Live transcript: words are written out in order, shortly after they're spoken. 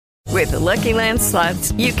With the Lucky Land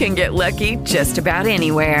Slots, you can get lucky just about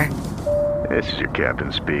anywhere. This is your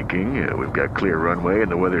captain speaking. We've got clear runway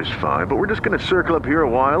and the weather's fine, but we're just going to circle up here a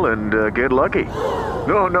while and get lucky.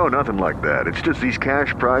 No, nothing like that. It's just these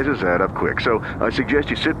cash prizes add up quick. So I suggest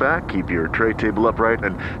you sit back, keep your tray table upright,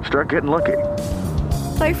 and start getting lucky.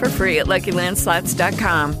 Play for free at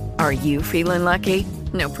LuckyLandSlots.com. Are you feeling lucky?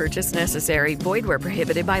 No purchase necessary. Void where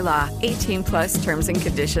prohibited by law. 18 plus terms and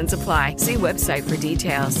conditions apply. See website for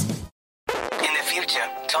details. In the future,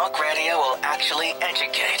 talk radio will actually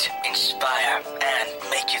educate, inspire, and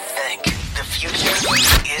make you think. The future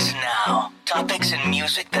is now. Topics and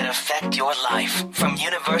music that affect your life from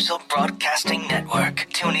Universal Broadcasting Network.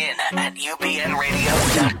 Tune in at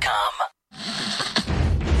ubnradio.com.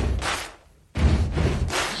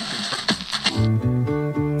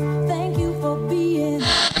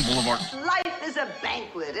 Life is a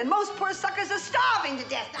banquet, and most poor suckers are starving to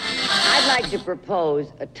death. I'd like to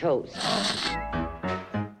propose a toast.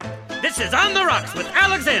 This is On the Rocks with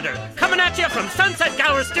Alexander, coming at you from Sunset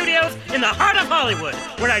Gower Studios in the heart of Hollywood,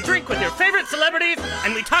 where I drink with your favorite celebrities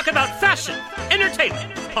and we talk about fashion,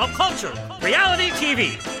 entertainment, pop culture, reality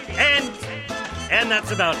TV, and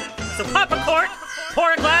that's about it. So pop a cork,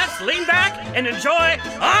 pour a glass, lean back, and enjoy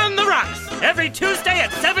On the Rocks every Tuesday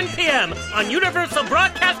at 7 p.m. on Universal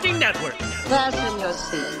Broadcasting Network. Fasten your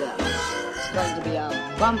seatbelts. It's going to be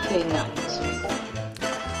a bumpy night.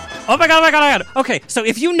 Oh my god. Okay, so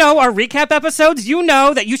if you know our recap episodes, you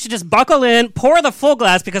know that you should just buckle in, pour the full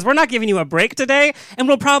glass, because we're not giving you a break today, and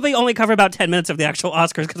we'll probably only cover about 10 minutes of the actual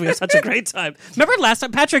Oscars because we had such a great time. Remember last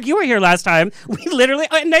time? Patrick, you were here last time. We literally...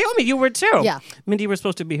 Naomi, you were too. Yeah. Mindy, you were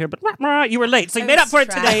supposed to be here, but you were late. So you made up for it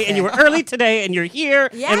today, and you were early today, and you're here,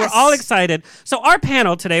 and we're all excited. So our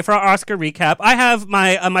panel today for our Oscar recap, I have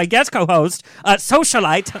my guest co-host,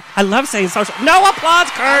 Socialite. I love saying social... No applause,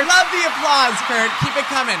 Kurt! I love the applause, Kurt. Keep it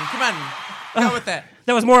coming. Come on. Go with it.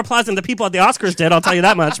 There was more applause than the people at the Oscars did, I'll tell you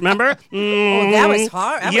that much, remember? Oh, that was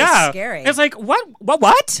hard. That was scary. It's like,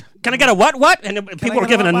 what? Can I get a what? And people were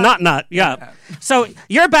giving a not. Yeah. So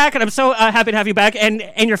you're back, and I'm so happy to have you back. And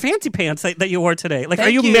your fancy pants that you wore today. Like, Thank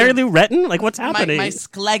are you Mary Lou Retton? Like, what's happening? My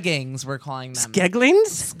skleggings, we're calling them.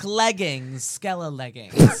 Skeglings? Skleggings. Skella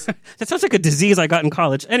leggings. That sounds like a disease I got in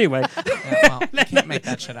college. Anyway. Yeah, well, you can't make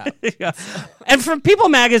that shit up. Yeah. And from People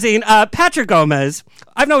Magazine, Patrick Gomez.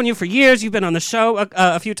 I've known you for years. You've been on the show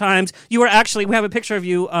a few times. You were actually, we have a picture of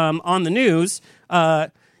you on the news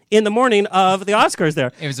in the morning of the Oscars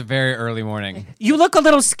there. It was a very early morning. You look a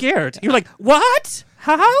little scared. You're like, what?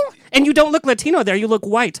 How? And you don't look Latino there. You look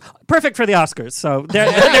white. Perfect for the Oscars. So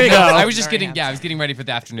there you go. I was just getting ready for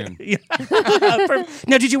the afternoon. Yeah.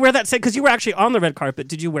 Now, did you wear that? Because you were actually on the red carpet.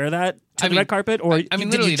 Did you wear that to the red carpet? Or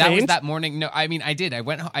literally, that was that morning. No, I did. I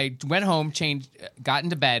went home, changed, got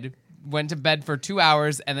into bed, went to bed for 2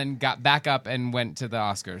 hours, and then got back up and went to the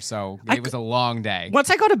Oscars. So it was a long day. Once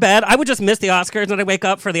I go to bed, I would just miss the Oscars, and then I wake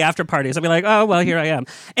up for the after parties. I'd be like, oh, well, here I am.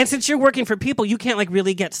 And since you're working for People, you can't like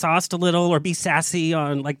really get sauced a little or be sassy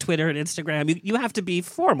on like Twitter and Instagram. You have to be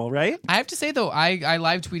formal, right? I have to say, though, I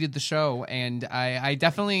live tweeted the show, and I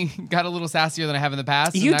definitely got a little sassier than I have in the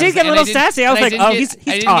past. You did get a little sassy. I was like, oh, he's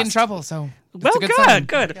I didn't get in trouble, so... Well,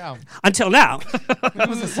 good. Yeah. Until now. It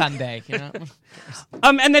was a Sunday, you know.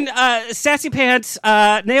 And then Sassy Pants,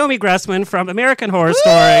 Naomi Grossman from American Horror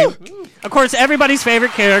Story. Of course, everybody's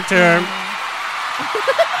favorite character.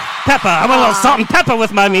 Peppa. I want a little salt and pepper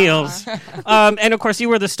with my meals. And of course, you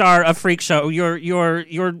were the star of Freak Show.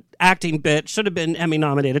 Your acting bit should have been Emmy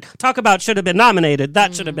nominated. Talk about should have been nominated.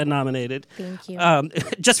 That should have been nominated. Thank you.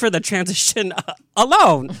 Just for the transition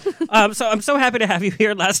alone. So I'm so happy to have you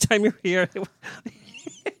here. Last time you were here.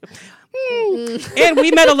 And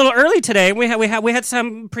we met a little early today. We had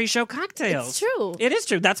some pre-show cocktails. It's true. It is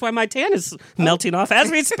true. That's why my tan is melting off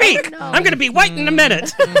as we speak. I'm going to be white in a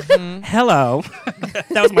minute. Hello.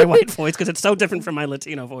 That was my white voice because it's so different from my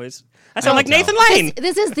Latino voice. I sound like Nathan Lane.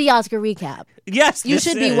 This is the Oscar recap. Yes, you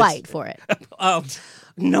should be white for it. Oh.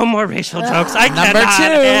 No more racial jokes. I cannot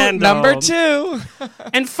handle. Number two.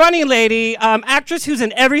 And funny lady, actress who's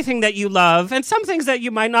in everything that you love, and some things that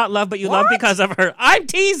you might not love, but you love because of her. I'm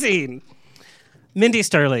teasing. Mindy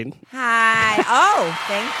Sterling. Hi. Oh,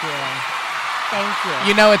 thank you. Thank you.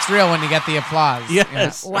 You know it's real when you get the applause.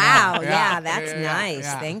 Yes. Wow. Yeah, that's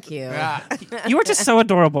nice. Thank you. Yeah. You were just so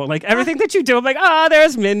adorable. Like everything that you do, I'm like,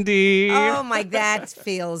 there's Mindy. Oh my, that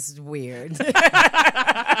feels weird.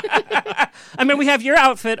 I mean, we have your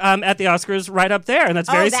outfit at the Oscars right up there, and that's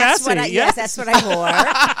very sassy. Yes, that's what I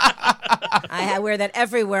wore. I wear that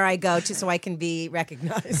everywhere I go so I can be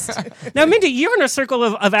recognized. Now, Mindy, you're in a circle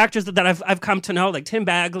of actors that I've come to know, like Tim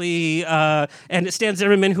Bagley and Stan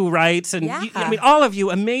Zimmerman, who writes, and all of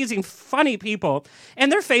you amazing, funny people.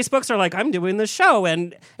 And their Facebooks are like, I'm doing the show,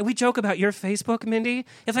 and we joke about your Facebook, Mindy.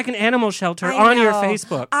 It's like an animal shelter on your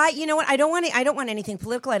Facebook. You know what? I don't want anything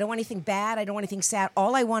political. I don't want anything bad. I don't want anything sad.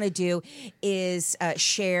 All I want to do is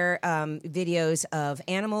share videos of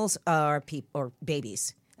animals or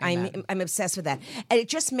babies. I'm obsessed with that, and it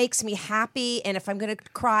just makes me happy. And if I'm going to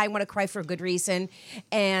cry, I want to cry for a good reason,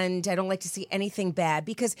 and I don't like to see anything bad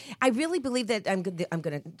because I really believe that I'm going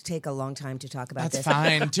to take a long time to talk about this.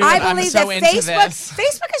 That's fine. Do I it. I'm believe so that into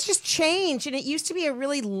Facebook has just changed, and it used to be a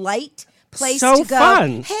really light place so to go.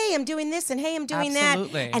 Fun. Hey, I'm doing this, and hey, I'm doing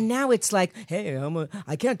Absolutely. that, and now it's like, hey,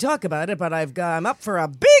 I can't talk about it, but I'm up for a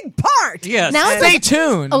big part. Yes. Now it's Stay like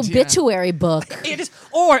tuned. obituary book. It is,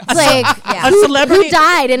 or Like a celebrity who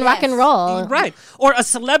died in rock and roll. Right. Or a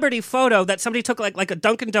celebrity photo that somebody took like a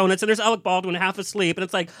Dunkin' Donuts and there's Alec Baldwin half asleep and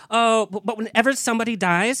it's like, oh, but whenever somebody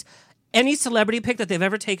dies, any celebrity pic that they've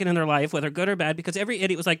ever taken in their life, whether good or bad, because every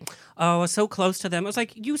idiot was like, oh, I was so close to them. It was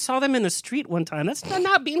like, you saw them in the street one time. That's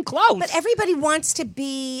not being close. But everybody wants to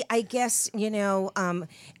be, I guess,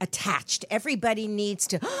 attached. Everybody needs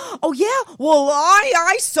to, oh, yeah, well,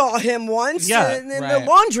 I saw him once in the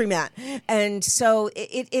laundromat. And so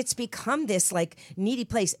it's become this, like, needy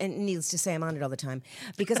place. And needless to say, I'm on it all the time.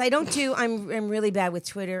 Because I'm really bad with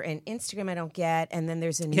Twitter and Instagram I don't get. And then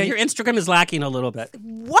there's your Instagram is lacking a little bit.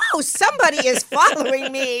 Whoa, somebody is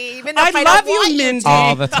following me. Even if I love you, Mindy.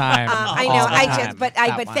 All the time. I know. But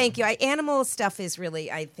thank you. Animal stuff is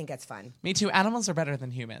really. I think that's fun. Me too. Animals are better than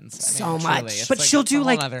humans. So much. But she'll do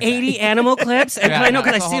like 80 animal clips, and I know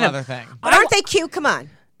because I see them. But aren't they cute? Come on.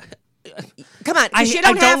 Come on, I you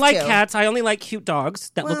don't have like to. cats. I only like cute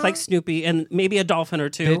dogs that look like Snoopy and maybe a dolphin or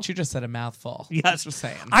two. Bitch, you just said a mouthful. Yes. Just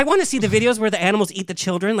saying. I want to see the videos where the animals eat the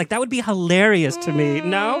children. Like, that would be hilarious to me.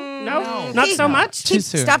 No, not so much. Too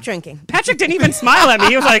soon. Stop drinking. Patrick didn't even smile at me.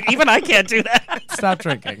 He was like, even I can't do that. Stop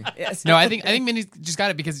drinking. Yes. No, I think Mindy just got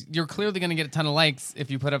it because you're clearly going to get a ton of likes if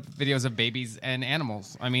you put up videos of babies and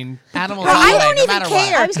animals. I mean, animals. Well, I don't no even matter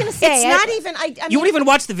care. What. I was going to say It's not even. I mean, You won't even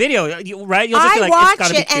watch the video, right? You'll just be like, watch it's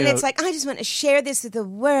gotta be it, cute. and it's like I just want to share this with the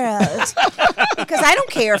world because I don't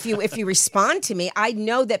care if you respond to me. I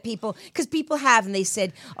know that people have, and they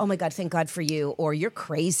said, "Oh my God, thank God for you," or "You're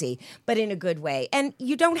crazy," but in a good way. And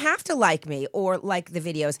you don't have to like me or like the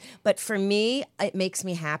videos, but for me, it makes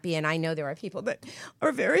me happy, and I know there are people that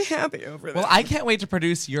are very happy over that. Well, I can't wait to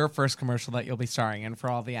produce your first commercial that you'll be starring in for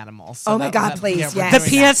all the animals. So Oh my God, please, we're yes. The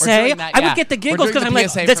doing that. PSA, We're doing that, I would get the giggles because I'm like,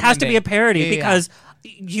 PSA this for has to be Mindy. a parody Yeah. because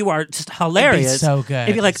you are just hilarious. so good.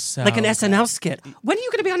 It'd be like So an good. SNL skit. When are you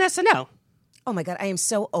going to be on SNL? Oh my God, I am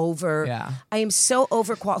so over. Yeah. I am so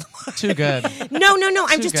overqualified. Too good. No.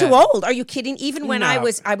 I'm Too just good. too old. Are you kidding? Even when No. I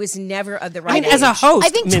was never of the right I mean, as a age. host, I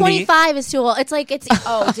think Mindy, 25 is too old. It's like it's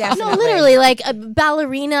Oh, definitely. no, literally like a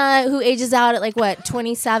ballerina who ages out at like what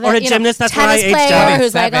 27, Or a gymnast, that's where I tennis aged player out.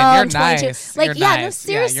 who's like 27, oh you're I'm 22. nice. Like You're yeah, no nice. Yeah,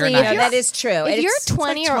 seriously, you're if nice. Yeah, you're that is true. if It's you're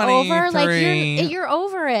like 20 or over, like 23. you're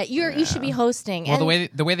over it. You should be hosting. Well, And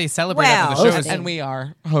the way they celebrate after the Well, show is And we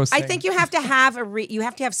are hosting. I think you have to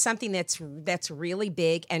have something that's really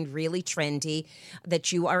big and really trendy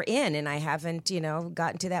that you are in, and I haven't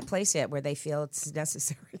gotten to that place yet where they feel it's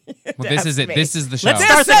necessary. well, this is it. This is the show. Let's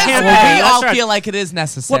start the campaign. Well, we Let's all start. feel like it is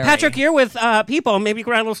necessary. Well, Patrick, you're with people. Maybe you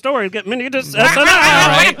can write a little story. Get Mindy to SNL.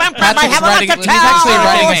 Right? Patrick's have a lot writing, to he's tell. actually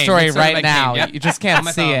writing a Game. story It's sort of right like now. game. Yep. You just can't On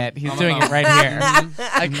my see phone. it. He's On my doing it phone.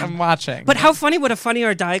 right here. I'm watching. But how funny would a Funny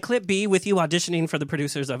or Die clip be with you auditioning for the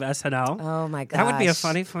producers of SNL? Oh my god, That would be a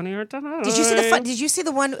funny or Die. Did you see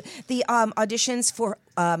the auditions for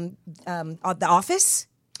The Office?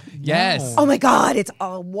 Yes. Oh my God, it's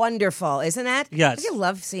all wonderful, isn't that? Yes. I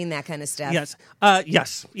love seeing that kind of stuff. Yes.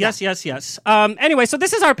 Anyway, so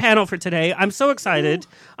this is our panel for today. I'm so excited.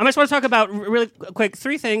 I just want to talk about really quick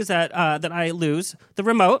 3 things that I lose: the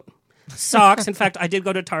remote, socks. In fact, I did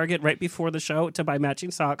go to Target right before the show to buy matching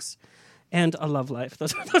socks, and a love life.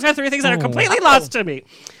 Those are 3 things that are completely lost to me.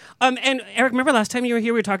 And Eric, remember last time you were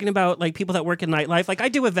here, we were talking about like people that work in nightlife. Like I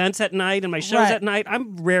do events at night and my shows at night.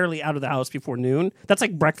 I'm rarely out of the house before noon. That's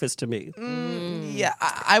like breakfast to me. Yeah,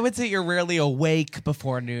 I would say you're rarely awake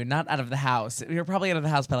before noon, not out of the house. You're probably out of the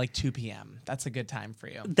house by like 2 p.m. That's a good time for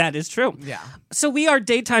you. That is true. Yeah. So we are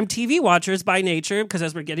daytime TV watchers by nature because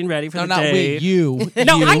as we're getting ready for No, the not day. we, you.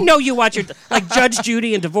 No, You. I know you watch your like Judge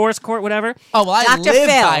Judy and Divorce Court, whatever. Oh, well, I Dr. live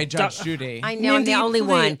Phil. by Judge Judy. I know, Mindy, I'm the only please.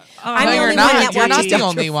 one. Oh. I'm No, the you're only not. one that You're not watches the Dr.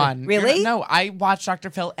 only Phil. one. Really? No, I watch Dr.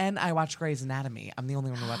 Phil and I watch Grey's Anatomy. I'm the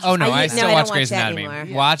only one who watches. Oh no, I I don't still watch watch Grey's that Anatomy.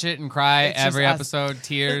 anymore. Watch it and cry It's just every us. episode,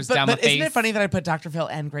 tears But down the face. isn't it funny that I put Dr. Phil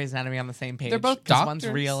and Grey's Anatomy on the same page? They're both 'Cause one's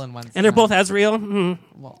doctors. real and one's And they're not. both as real. Mm.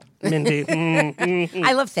 Well, Mindy.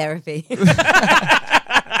 I love therapy.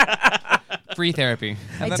 Free therapy.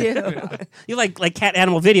 I do. You like cat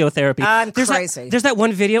animal video therapy. I'm there's crazy. There's that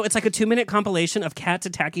one video. It's like a 2-minute compilation of cats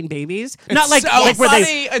attacking babies. Not like, so like where funny.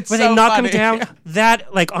 they It's where so they knock funny. them down.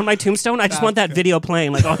 That like on my tombstone. I just want that video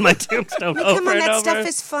playing like on my tombstone over Come on, and that over. stuff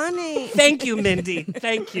is funny. Thank you, Mindy.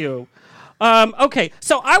 Thank you. Okay,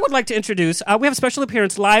 so I would like to introduce. We have a special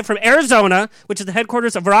appearance live from Arizona, which is the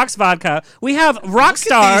headquarters of Rox Vodka. We have rock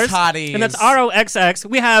stars, these hotties. and that's ROXX.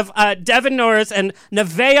 We have Devin Norris and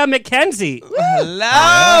Nevaeh McKenzie.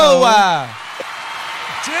 Hello.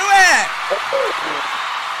 Do it.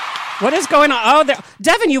 What is going on? Oh,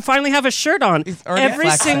 Devin, you finally have a shirt on. already Every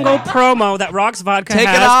flexing. single promo that Rox Vodka Take it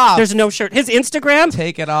has, off. there's no shirt. His Instagram,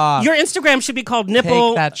 Take it off. your Instagram should be called Nipple.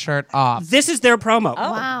 Take that shirt off. This is their promo.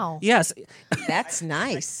 Oh. Wow. Yes. That's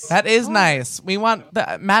nice. That is nice. We want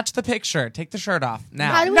match the picture. Take the shirt off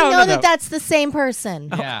now. How do we No, know no, that no. that's the same person?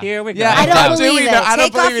 Yeah. Here we go. Yeah, I don't how do believe we it. know? I don't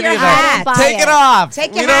Take off believe it your either. hat. Buy Take it. it off.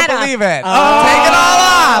 Take we your don't hat off. believe it. Oh. Take it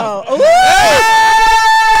all off.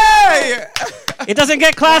 Hey! It doesn't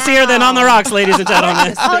get classier than On the Rocks, ladies and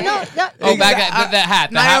gentlemen. Oh no. Oh, back at the hat.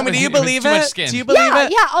 The hat Naomi, was- do you it was believe too much it? skin. Do you believe Yeah,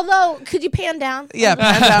 it? yeah. Although, could you pan down? Yeah,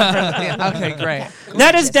 pan down for okay, great.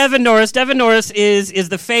 That is Devin Norris. Devin Norris is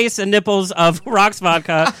the face and nipples of Rox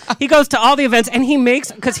Vodka. He goes to all the events and he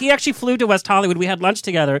makes, because he actually flew to West Hollywood. We had lunch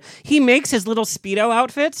together. He makes his little Speedo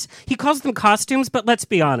outfits. He calls them costumes, but let's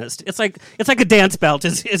be honest. It's like a dance belt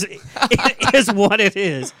is what it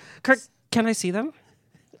is. Kirk, can I see them?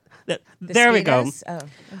 There we go.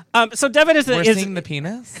 Oh. So Devin is We're seeing the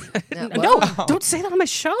penis? no, don't say that on my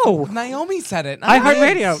show. Naomi said it.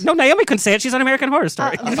 iHeartRadio. No, Naomi couldn't say it. She's on American Horror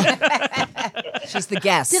Story. She's the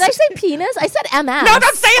guest. Did I say penis? I said MS. No,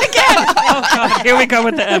 don't say it again. Oh, God. Here we go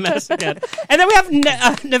with the MS again. And then we have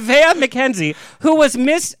Nevaeh McKenzie, who was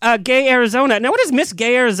Miss Gay Arizona. Now, what does Miss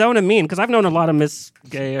Gay Arizona mean? Because I've known a lot of Miss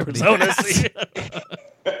Gay Arizonas.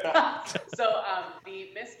 So the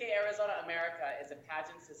Miss Gay Arizona America is a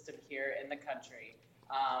pageant system here in the country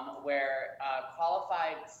where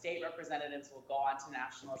qualified state representatives will go on to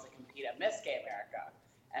nationals and compete at Miss Gay America.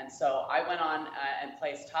 And so I went on and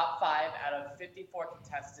placed top 5 out of 54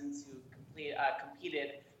 contestants who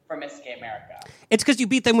competed for Miss Gay America. It's because you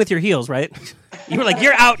beat them with your heels, right? You were like,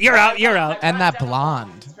 you're out, you're out, you're out. And that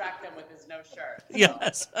blonde. Distract them with his no shirt.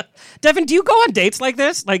 Yes. Devin, do you go on dates like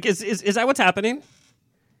this? Like, is that what's happening?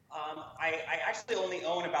 I actually only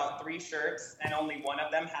own about 3 shirts, and only one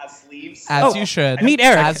of them has sleeves. As you should. Meet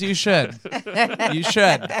Eric. As you should. You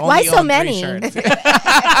should. Why Only so own 3 many? shirts.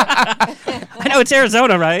 I know it's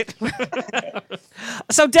Arizona, right?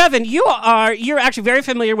 So, Devin, you're actually very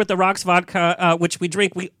familiar with the Rox Vodka, which we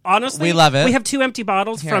drink. We love it. We have 2 empty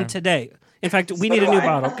bottles from today. In fact, we need a new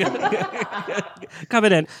bottle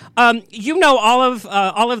coming in. You know all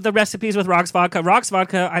of the recipes with Rox Vodka. Rox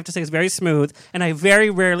Vodka, I have to say, is very smooth, and I very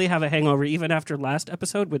rarely have a hangover, even after last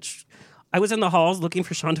episode, which I was in the halls looking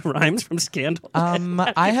for Shonda Rhimes from Scandal.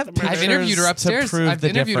 I have pictures I've interviewed her upstairs. to prove I've the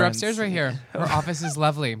interviewed her difference. upstairs right here. Her office is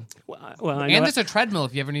lovely. Well, I know And there's a treadmill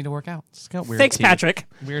if you ever need to work out. She's got weird Thanks, teeth. Patrick.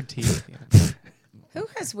 Weird teeth. Who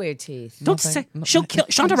has weird teeth? Don't say she'll kill.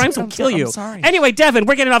 Shonda Rhimes will kill you. I'm sorry. Anyway, Devin,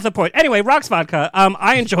 we're getting off the point. Anyway, Rox Vodka.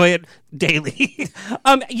 I enjoy it daily.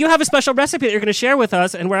 You have a special recipe that you're going to share with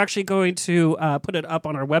us, and we're actually going to put it up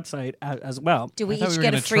on our website as well. Do we thought each we were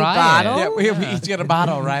get a gonna free try it. bottle? Yeah, we each get a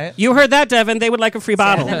bottle, right? You heard that, Devin? They would like a free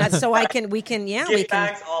bottle. So we can. Gift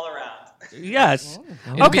bags all around. Yes.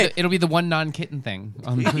 It'll be the one non-kitten thing.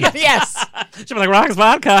 Yes. She'll be like Rox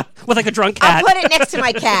Vodka with like a drunk cat. I'll put it next to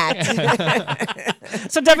my cat.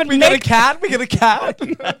 So, Devin, We get a cat. We get a cat.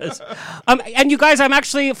 and you guys, I'm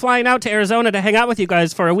actually flying out to Arizona to hang out with you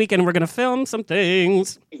guys for a weekend. We're going to film some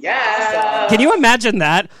things. Yeah. Can you imagine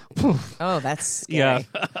that? Oh, that's scary.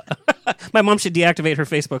 Yeah. My mom should deactivate her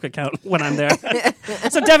Facebook account when I'm there.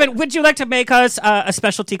 So, Devin, would you like to make us a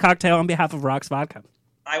specialty cocktail on behalf of Rox Vodka?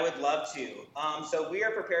 I would love to. So we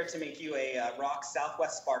are prepared to make you a Rock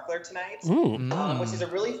Southwest Sparkler tonight, which is a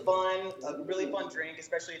really fun drink,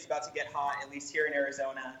 especially it's about to get hot, at least here in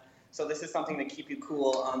Arizona. So this is something to keep you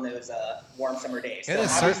cool on those warm summer days. It So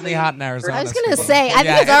is certainly obviously- hot in Arizona. I was gonna Squidward. say, I think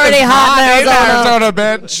it's it already is hot in Arizona.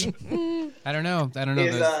 bitch. I don't know.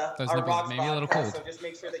 Is, Those our nipples rocks maybe a little vodka, cold. So just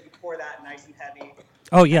make sure that you pour that nice and heavy.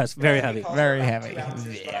 Oh yes, very heavy. Very heavy. 2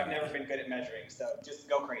 ounces, but I've never been good at measuring, so just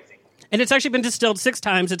go crazy. And it's actually been distilled 6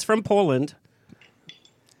 times. It's from Poland.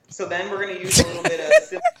 So then we're going to use a little bit of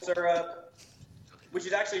simple syrup, which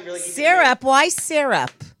is actually really easy. Syrup? Why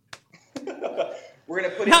syrup? We're going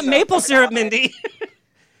to put in Not some maple agave. syrup, Mindy.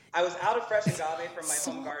 I was out of fresh agave from my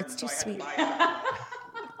home garden, so I had to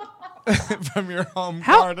buy some. From your home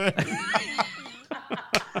How- garden.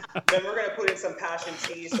 Then we're going to put in some passion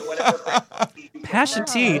tea, so whatever Passion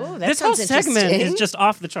tea. Oh, that This whole sounds segment is interesting. just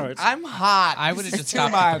off the charts. I'm hot. I would have just Too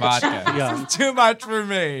stopped much. with the vodka. Yeah. Too much for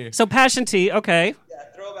me. So passion tea, okay. Yeah,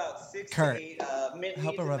 throw about 6 Kurt, to 8 mint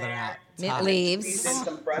help leaves a in brother there. out. Mint Hot. leaves. Squeeze in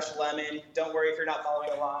some fresh lemon. Don't worry if you're not following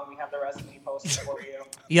along. We have the recipe posted for you.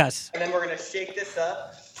 Yes. And then we're going to shake this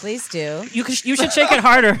up. Please do. You should shake it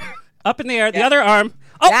harder. Up in the air. The other arm.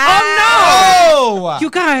 Oh, Ah! oh no! Oh! You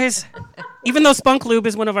guys. Even though Spunk Lube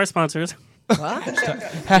is one of our sponsors.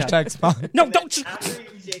 Hashtag spawn. No, don't. After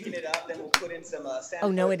you've shaken it up, then we'll put in some San Oh,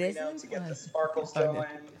 no, it Pellegrino isn't? to get the sparkles going.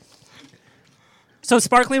 So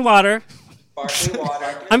sparkling water. Sparkling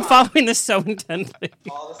water. I'm following this so intently.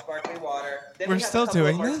 All the sparkling water. Then We're we have still a couple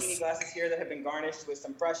doing of martini this? glasses here that have been garnished with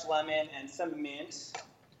some fresh lemon and some mint,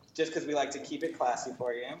 just because we like to keep it classy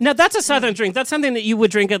for you. Now that's a Southern drink. That's something that you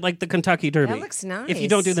would drink at like the Kentucky Derby. That looks nice. If you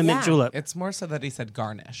don't do the mint Yeah. julep. It's more so that he said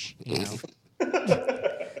garnish. You know?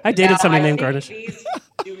 I dated Now, somebody I named think Garnish. These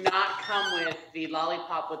do not come with the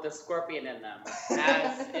lollipop with the scorpion in them,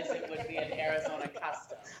 as is it would be an Arizona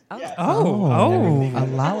custom. Oh. A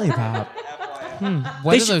lollipop.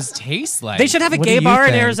 What do those taste like? They should have a What gay do you bar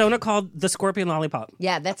in think? Arizona called the Scorpion Lollipop.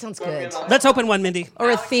 Yeah, that sounds good. Let's open one, Mindy. Or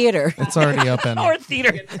a theater. It's already open. Or a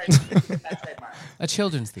theater. A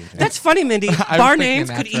children's theater. That's funny, Mindy. was Bar thinking names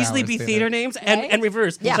could after easily hours be theater. theater names Right? and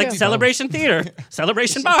reverse. Yeah. It's like Yeah. Celebration Theater,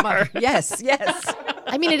 Celebration Bar. Yes, yes.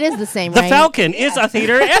 I mean, it is the same, The right? Falcon is a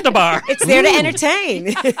theater and a bar. It's there to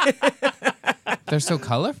entertain. They're so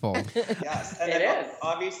colorful. Yes, and then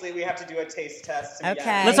obviously we have to do a taste test.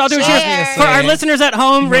 Okay. Let's all do a Cheers. cheers. For our listeners at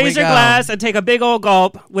home, Here we raise your go. glass and take a big old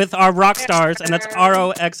gulp with our rock stars, and that's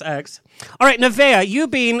ROXX. All right, Nevaeh, you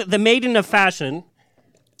being the maiden of fashion.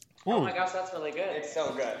 Oh my gosh, that's really good. It's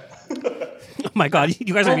so good. Oh my God,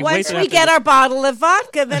 you guys are Well, going to be once wasted we after get this. our bottle of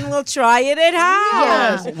vodka, then we'll try it at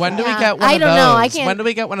home. Yeah. When do we Yeah. get one I of don't those? know. I can't- When do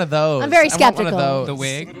we get one of those? I'm very I want one skeptical. of those. The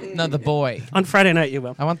wig? No, the boy. On Friday night, you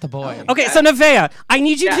will. I want the boy. Okay, so Nevaeh, I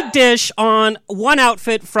need you to dish on one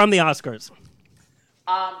outfit from the Oscars.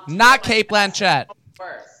 Not Kate Blanchett.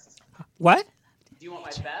 First, What? do you want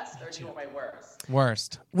my best or do you want my worst?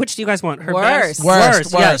 Worst. Which do you guys want? Her Worst. best?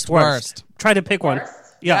 Worst, Yes, worst. Try to pick one. Worst?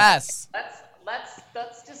 Yeah. Yes.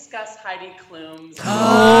 Let's discuss Heidi Klum's.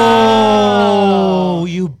 Oh,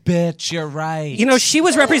 you bitch. You're right. You know, she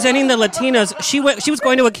was representing the Latinas. She was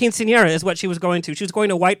going to a quinceañera, is what she was going to. She was going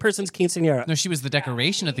to a white person's quinceañera. No, she was the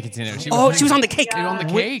decoration at the quinceañera. She was on the cake. On the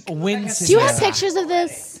cake. Do you have pictures of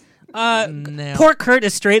this? No. Poor Kurt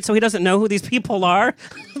is straight, so he doesn't know who these people are.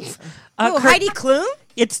 Oh, Kurt- Heidi Klum?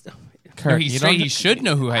 It's No, he's you straight. don't- He should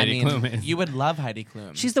know who Heidi Klum is. You would love Heidi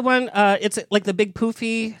Klum. she's the one. It's like the big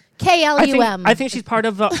poofy. KLUM. I think she's part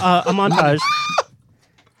of a montage.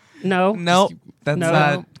 No. Nope. That's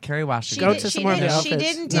No. Carrie Washington. Go to some more of the She outfits.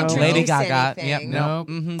 didn't No. introduce Lady Gaga. anything. Yep.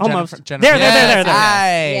 No. Almost. Jennifer. There.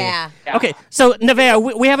 Aye. Yeah. Okay, so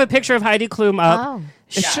Nevaeh, we have a picture of Heidi Klum up. Oh.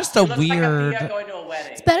 It's just a weird. Going to a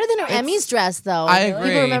wedding. It's better than her Emmy's dress, though. I agree.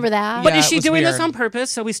 People remember that. But Yeah, is it she was doing this weird. on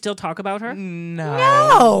purpose so we still talk about her?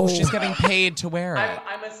 No. She's getting paid to wear it.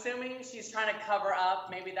 I'm assuming she's trying to cover up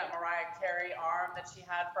maybe that Mariah Carey arm that she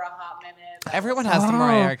had for a hot minute. Everyone has the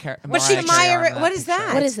Mariah Carey. What's she, Carey on what is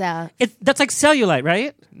that? What is that? That's like cellulite,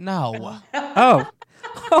 right? No. Oh.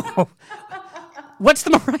 Oh. What's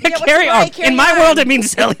the Mariah what's Carey Mariah arm? Carey In my arm? world, it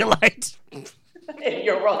means cellulite. In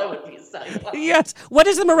your world, it would be cellulite. Yes. What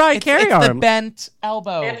is the Mariah Carey It's arm? the bent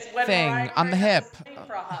elbow It's when thing Mariah on the Carey hip. has to sing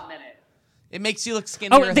for a hot minute. It makes you look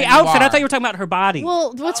skinnier. Oh, the than outfit. You I thought you were talking about her body.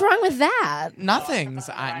 Well, what's wrong with that? Nothing's.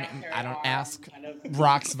 I don't ask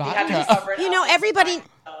Rox You have to vodka. cover it You up. know, everybody.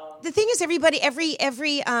 The thing is, everybody, every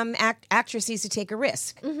actress needs to take a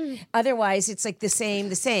risk. Otherwise, it's like the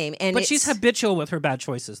same. And but she's habitual with her bad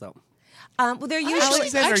choices, though. Well, they're usually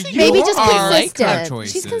maybe just right consistent.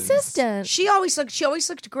 choices. She's consistent. She always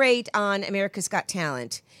looked great on America's Got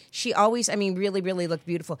Talent. She always, really, really looked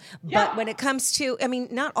beautiful. But when it comes to,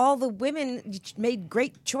 not all the women made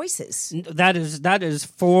great choices. That is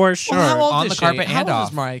for sure. Well, how old On is the she? carpet How and old off.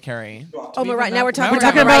 is Mariah Carey? Oh, we're right now we're talking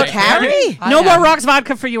about Mariah Carey. No more rocks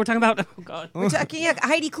vodka for you. We're talking about. Oh God. We're talking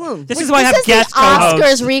Heidi Klum. This is why I have This is guest the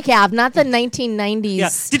co-hosts. Oscars recap, not the 1990s. Yeah.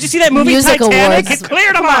 Did you see that movie Music Titanic? Awards. It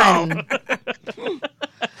cleared them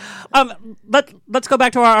all. Let's go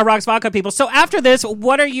back to our rocks vodka people. So after this,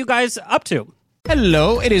 what are you guys up to?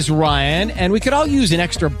 Hello, it is Ryan, and we could all use an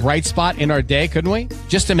extra bright spot in our day, couldn't we?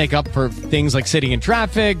 Just to make up for things like sitting in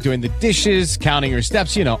traffic, doing the dishes, counting your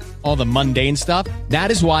steps, all the mundane stuff. That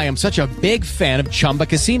is why I'm such a big fan of Chumba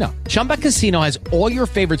Casino. Chumba Casino has all your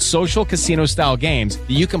favorite social casino-style games that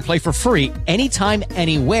you can play for free anytime,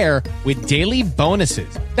 anywhere with daily bonuses.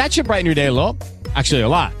 That should brighten your day a little. Actually, a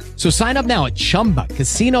lot. So sign up now at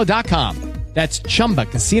ChumbaCasino.com. That's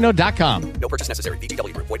ChumbaCasino.com. No purchase necessary.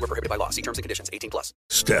 VGW Group. Void where prohibited by law. See terms and conditions. 18+.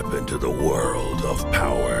 Step into the world of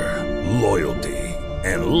power, loyalty,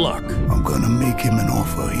 and luck. I'm gonna make him an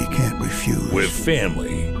offer he can't refuse. With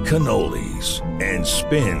family, cannolis, and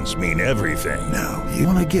spins mean everything. Now, you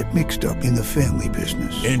wanna get mixed up in the family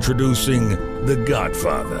business. Introducing The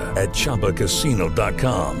Godfather at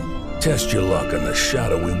ChumbaCasino.com. Test your luck in the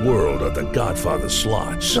shadowy world of The Godfather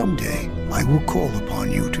slot. Someday, I will call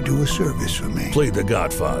upon you to do a service for me. Play The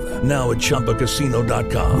Godfather, now at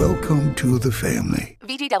ChumbaCasino.com. Welcome to the family.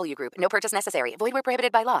 VGW Group. No purchase necessary. Void where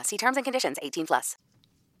prohibited by law. See terms and conditions. 18+.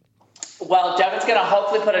 Well, Devin's going to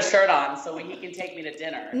hopefully put a shirt on so he can take me to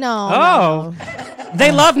dinner. No.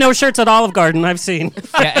 They love no shirts at Olive Garden, I've seen.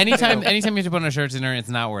 Yeah, anytime you have to put on a shirt to dinner, it's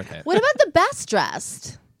not worth it. What about the best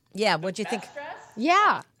dressed? Yeah, what'd you think?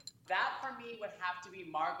 Yeah. That for me would have to be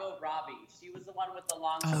Margot Robbie. She was the one with the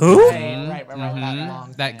long. Who?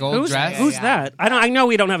 Right. That gold dress. Who's that? I know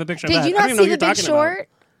we don't have a picture of Did that. you I not don't even know see who The you're Big talking about. Short?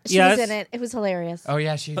 She Yes. was in it. It was hilarious. Oh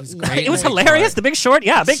yeah, she was great. It was hilarious. The Big Short.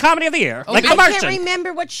 Yeah, big comedy of the year. Like I The can't Martian.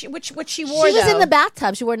 remember what she wore. She was in the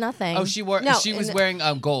bathtub. She wore nothing. Oh, she wore. No, she was wearing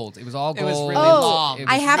gold. It was all gold. It was really long. It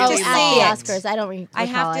was I have to really see long. it. at the Oscars. I don't recall I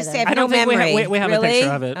have to either. say, I have I don't no think memory. we have really? a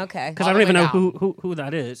picture of it. Okay. Because I don't even know who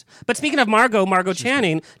that is. But speaking of Margot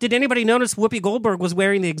Channing, did anybody notice Whoopi Goldberg was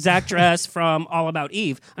wearing the exact dress from All About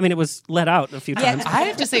Eve? I mean, it was let out a few times. I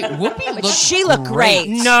have to say, Whoopi looked. She looked great.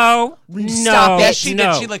 No. Stop it. Yes, she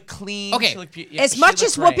no. did. She looked clean. Okay. She looked As much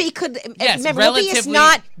as Whoopi could, Yes, remember, Whoopi is relatively-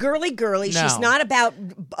 not girly. No. She's not about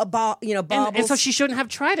baubles. And so she shouldn't have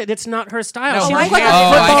tried it. It's not her style. No, she her looked like hair- a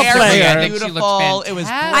her football hair player. was I think she looked beautiful. It was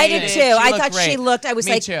fantastic. I did braided. too. She I looked thought she great. looked. I was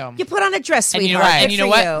Me like, too. you put on a dress, sweetheart. And Good you know for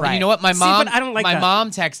what? you. And you know what? My See, mom. but I don't like my that.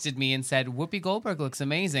 mom texted me and said Whoopi Goldberg looks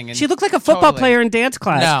amazing. And She looked like a football Totally. player in dance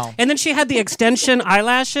class. No. And then she had the extension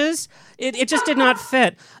eyelashes. It just did not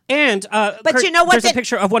fit. And But Kurt, you know what? There's a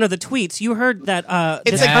picture of one of the tweets. You heard that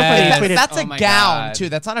It's this a company tweeted. that's Oh a my gown God. too.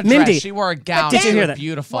 That's not a dress. Mindy, She wore a gown. Did you She hear looked that?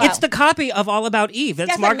 Beautiful. It's the copy of All About Eve. That's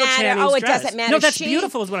Doesn't Margot matter. Channing's Oh, it dress. doesn't matter. No, that's She-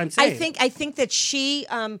 beautiful. Is what I'm saying. I think that she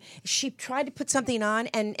tried to put something on,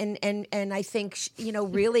 and I think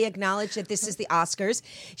really acknowledged that this is the Oscars.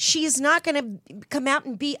 She's not going to come out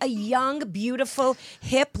and be a young, beautiful,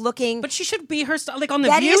 hip looking. But she should be her style. Like on The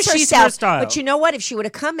That View, is she's herself. her style. But you know what? If she would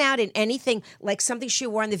have come out in anything like something she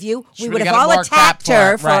wore on The View, She we would've would have got all more crap attacked for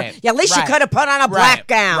her it. for. Right. Yeah, at least she Right. could have put on a black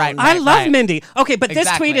gown. Right. I love Mindy. Okay, but this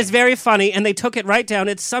Exactly. tweet is very funny, and they took it right down.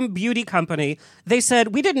 It's some beauty company. They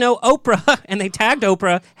said, we didn't know Oprah, and they tagged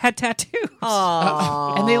Oprah, had tattoos.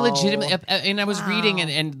 And they legitimately, and I was reading,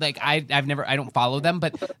 and like I don't follow them,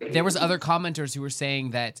 but there was other commenters who were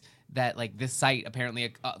saying that like this site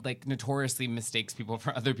apparently like notoriously mistakes people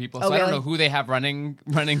for other people. So I don't really? know who they have running.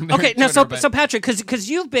 Their Okay, now Twitter, so Patrick, because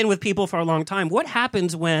you've been with people for a long time, what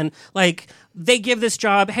happens when like they give this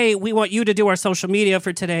job? Hey, we want you to do our social media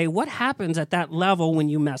for today. What happens at that level when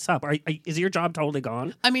you mess up? Is your job totally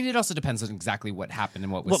gone? I mean, it also depends on exactly what happened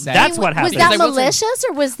and what was Well, said. that's what happened. Was that Because I will say- malicious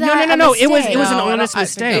or was that No. a It was mistake? an No, honest I think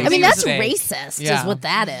mistake. it I mean, was a that's mistake. racist, Yeah. is what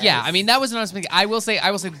that is. Yeah, I mean that was an honest mistake. I will say,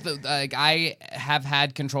 like I have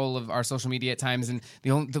had control of our social media at times, and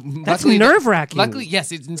That's nerve-wracking. Luckily,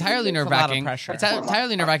 yes, it's entirely nerve a lot of wracking. pressure. It's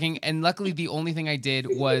entirely nerve wracking, and luckily, the only thing I did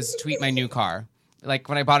was tweet my new car. Like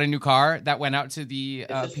when I bought a new car, that went out to the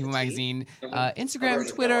People Magazine, Instagram,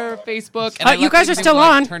 Twitter, Facebook. And I you guys luckily are still was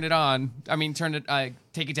like, on. Turn it on. I mean,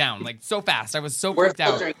 take it down. Like so fast. I was so freaked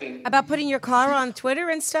out About putting your car on Twitter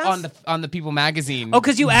and stuff? on the People Magazine. Oh,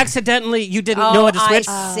 because you accidentally, you didn't Oh, know how to I switch?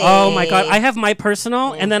 see. Oh, my God. I have my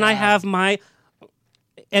personal, and then I have my...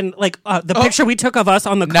 And like the picture we took of us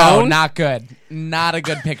on the No, cone. not good. Not a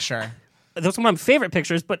good picture. those are my favorite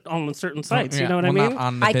pictures, but on certain sites. You know what I mean?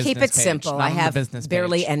 I keep it simple. I have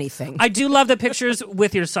barely anything. I do love the pictures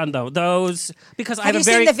with your son, though. Those because I have you a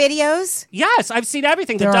very seen the videos? Yes, I've seen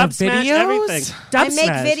everything. There the are dub smash, videos? everything. Dub I make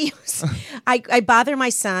smash. videos. I bother my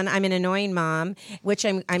son. I'm an annoying mom, which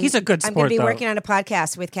I'm He's a good I'm sport, going to be though. working on a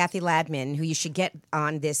podcast with Kathy Ladman, who you should get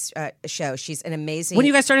on this show. She's an amazing. When are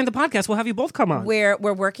you guys starting the podcast? We'll have you both come on. We're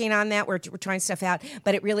working on that. We're trying stuff out,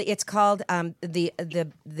 but it's called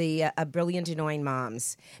the Brilliant Annoying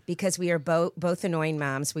Moms, because we are both annoying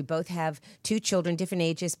moms. We both have 2 children, different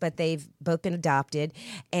ages, but they've both been adopted.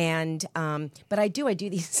 And but I do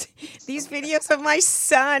these videos of my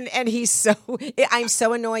son, and I'm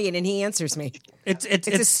so annoying, and he answers me. It's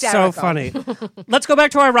hysterical. so funny. Let's go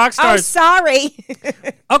back to our rock stars. Oh, sorry.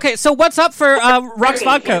 Okay, so what's up for Rox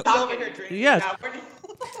Vodka? Yes.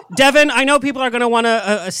 Devin, I know people are going to want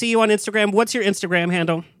to see you on Instagram. What's your Instagram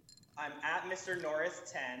handle? I'm at Mr. Norris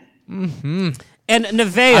 10. Mm-hmm. And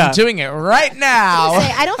Nevaeh. I'm doing it right now.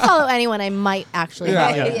 I don't follow anyone. I might actually.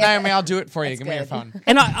 follow you. Naomi, I'll do it for you. Give me your phone.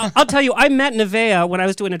 And I'll tell you, I met Nevaeh when I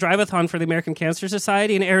was doing a drive-a-thon for the American Cancer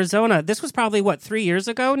Society in Arizona. This was probably, 3 years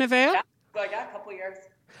ago, Nevaeh? Yeah, a couple years.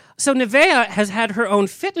 So Nevaeh has had her own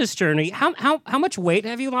fitness journey. How much weight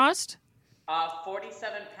have you lost?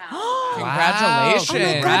 47 pounds. Congratulations.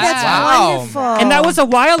 Oh my God, that's wonderful. And that was a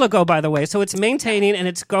while ago, by the way. So it's maintaining and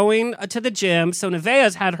it's going to the gym. So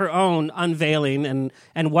Nevaeh's had her own unveiling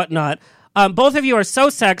and whatnot. Both of you are so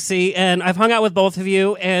sexy, and I've hung out with both of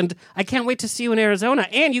you, and I can't wait to see you in Arizona.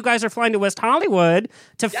 And you guys are flying to West Hollywood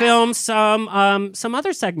to film some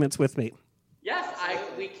other segments with me. Yes,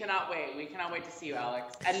 we cannot wait. We cannot wait to see you,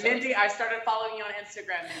 Alex. And Mindy, I started following you on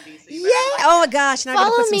Instagram, Mindy. So you Yeah. Oh my gosh. Now I'm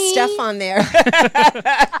going to put some stuff on there.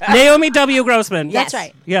 Naomi W. Grossman. Yes. That's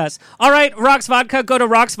right. Yes. All right, Rox Vodka. Go to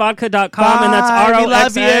roxvodka.com, and that's Bye. ROXN. We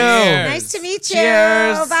love you. Nice to meet you.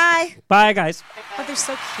 Cheers. Bye. Bye, guys. Oh, they're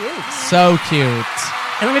so cute. So cute.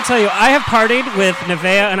 And let me tell you, I have partied with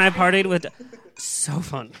Nevaeh, and I partied with... So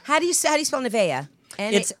fun. How do you spell Nevaeh?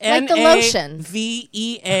 It's Like the lotion.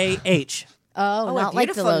 N-A-V-E-A-H. Oh, not like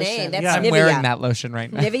the beautiful lotion. name. That's I'm Nivea. wearing that lotion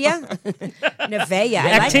right now. Nivea? Nevaeh.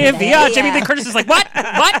 I like Activia. Nevaeh. Jamie Lee Curtis is like, what?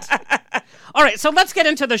 What? All right, so let's get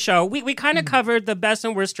into the show. We kind of covered the best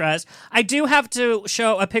and worst dress. I do have to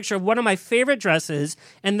show a picture of one of my favorite dresses,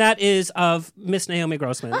 and that is of Miss Naomi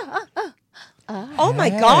Grossman. Oh my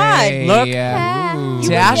God. Look. Ooh.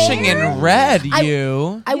 Dashing in red,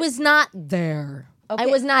 you. I was not there. I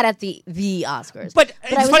was not at the Oscars. But I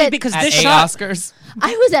it's was funny at- because At this A shot... Oscars.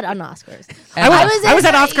 I was at an Oscars. I was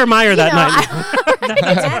at Oscar Mayer that night.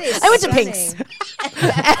 I went to Pink's.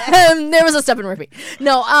 There was a step and repeat.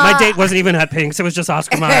 No, My date wasn't even at Pink's. It was just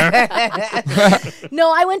Oscar Mayer.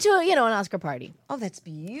 No, I went to an Oscar party. Oh, that's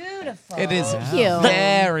beautiful. It is Cute.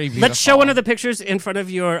 very beautiful. Let's show one of the pictures in front of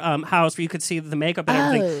your house where you could see the makeup and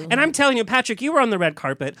everything. Oh. And I'm telling you, Patrick, you were on the red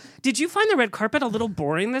carpet. Did you find the red carpet a little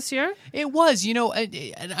boring this year? It was,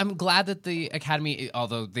 and I'm glad that the Academy,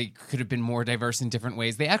 although they could have been more diverse in different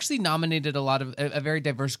ways, they actually nominated a very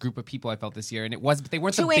diverse group of people. I felt this year, and they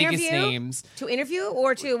weren't the biggest names. To interview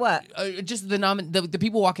or to what? Just the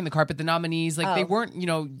people walking the carpet, the nominees, they weren't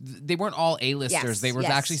they weren't all A-listers. Yes, There was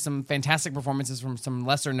yes. actually some fantastic performances from some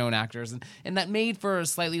lesser known actors, and that made for a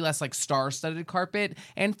slightly less star-studded carpet.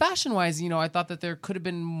 And fashion-wise, I thought that there could have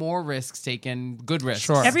been more risks taken, good risks.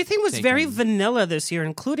 Sure. Everything was very vanilla this year,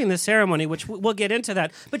 including the ceremony, which we'll get into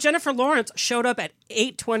that. But Jennifer Lawrence showed up at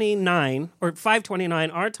 8:29 or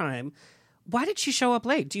 5:29 our time. Why did she show up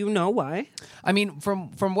late? Do you know why? I mean, from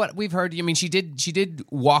what we've heard, she did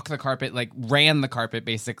walk the carpet, ran the carpet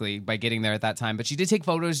basically by getting there at that time. But she did take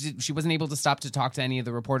photos. She wasn't able to stop to talk to any of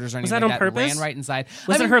the reporters or anything. Was that on like purpose? Ran right inside.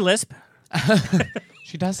 Was it her lisp?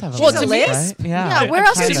 She does have a Well, lisp, to me- right? Yeah. Yeah, where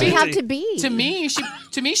else Kind did she of. have to be? To me,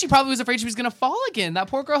 she probably was afraid she was going to fall again. That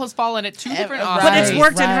poor girl has fallen at 2 different Oscars. But it's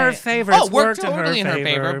worked in her favor. Oh, It's worked in totally in her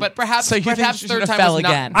favor. But perhaps, So you think perhaps she third should've time fell was not.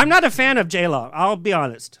 again? I'm not a fan of J-Law. I'll be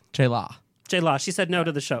honest. J-Law. J-Law. She said no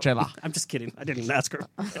to the show. J-Law. I'm just kidding. I didn't ask her.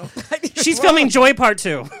 She's filming Joy Part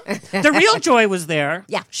 2. The real Joy was there.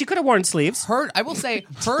 Yeah. She could have worn sleeves. I will say,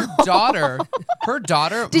 her daughter.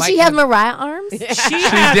 Did might she have Mariah arms? She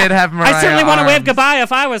did have Mariah I certainly want to wave arms. goodbye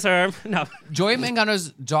if I was her. No. Joy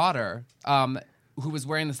Mangano's daughter, who was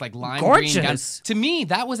wearing this lime green gown. Gorgeous. To me,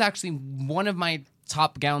 that was actually one of my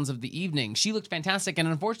top gowns of the evening. She looked fantastic, and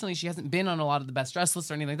unfortunately, she hasn't been on a lot of the best dress lists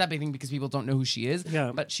or anything like that, because people don't know who she is.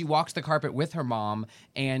 Yeah. But she walked the carpet with her mom,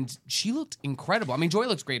 and she looked incredible. I mean, Joy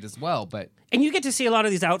looks great as well, but... And you get to see a lot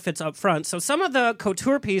of these outfits up front. So some of the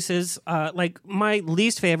couture pieces, like my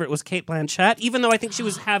least favorite was Cate Blanchett, even though I think she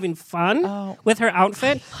was having fun with her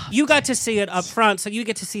outfit. You got to see it up front, so you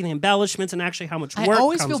get to see the embellishments and actually how much work I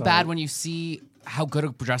always comes feel on. bad when you see how good a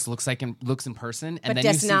dress looks in person, and But then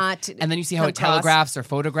does you see, not and then you see how it come across. telegraphs or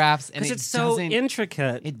photographs, and Because it it's so doesn't-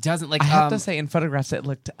 intricate. It doesn't like. I have to say, in photographs, it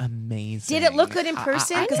looked amazing. Did it look good in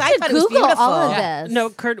person? I Because need I to thought it was Google beautiful. all of this. No,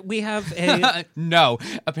 Kurt, we have a... no,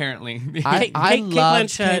 apparently. I Kate love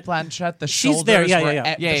Blanchett. Kate Blanchett. The She's shoulders there, yeah, were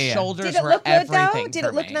yeah, yeah. the shoulders Did it were look good though? everything Did for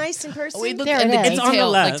it look me. nice in person? Oh, it looked, There and it the is. It's on the detail,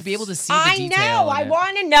 left. like to be able to see I the detail. know. I in it.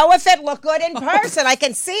 want to know if it looked good in person. I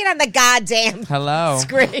can see it on the goddamn Hello.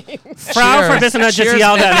 screen. Frau Verbissina just Cheers,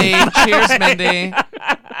 yelled at me. Mindy. Cheers, Mindy.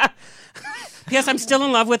 P.S. I'm still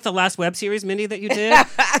in love with the last web series, Mindy, that you did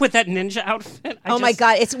with that ninja outfit. Oh my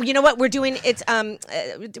God! It's you know what we're doing. It's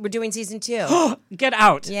we're doing season 2. Get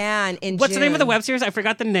Out. Yeah, and in What's the name of the June. web series? I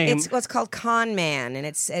forgot the name. It's what's called Con Man, and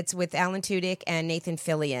it's with Alan Tudyk and Nathan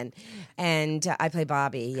Fillion, and I play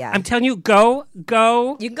Bobby. Yeah, I'm telling you, go. You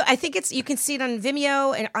can go. I think you can see it on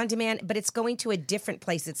Vimeo and on demand, but it's going to a different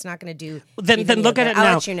place. It's not going to do. Then look at it I'll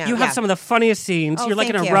now. let you know. You have some of the funniest scenes. Oh, You're like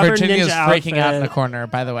in a thank you. rubber Virginia's ninja freaking out in the outfit. corner,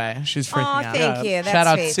 by the way. She's freaking out. Thank you. That's Shout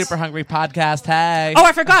out sweet. Super Hungry Podcast. Hey. Oh,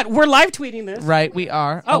 I forgot. We're live tweeting this. Right, we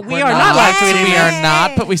are. Oh, we we're are not live tweeting. We are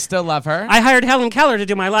not, but we still love her. I hired Helen Keller to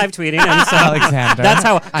do my live tweeting. And so Alexander. That's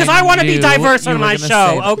how. Because I want to be knew diverse you on were my gonna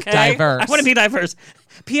show. say Okay, diverse. I want to be diverse.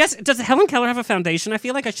 P.S. Does Helen Keller have a foundation? I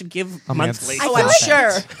feel like I should give monthly. I feel like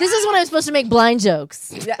sure. This is when I'm supposed to make blind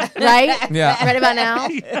jokes, right? Yeah. Right about now.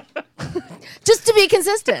 Just to be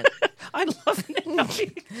consistent. I love it. Can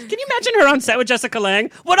you imagine her on set with Jessica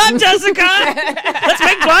Lange? What up, Jessica? Let's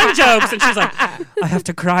make blind jokes. And she's like, I have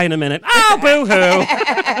to cry in a minute. Oh,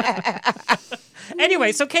 boo-hoo.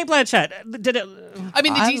 Anyway, so Cate Blanchett, did it... I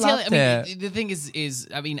mean, the I detail. loved I mean, it. the thing is,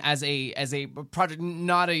 I mean, as a project,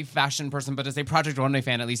 not a fashion person, but as a Project Runway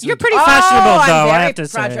fan, at least You're pretty fashionable, I'm though, I very have to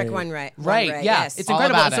say. Project One Right. Right, yeah, Yes. it's All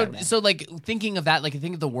incredible. about it. So, like thinking of that, like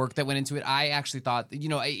think of the work that went into it. I actually thought,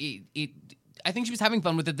 I think she was having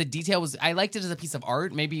fun with it. The detail was, I liked it as a piece of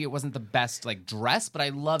art. Maybe it wasn't the best like dress, but I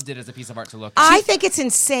loved it as a piece of art to look at. I think it's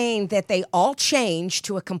insane that they all changed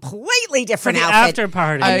to a completely different For the outfit. after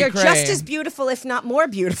party. And I they're agree. just as beautiful, if not more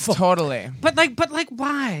beautiful. Totally. But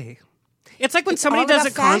why? It's like when somebody all does a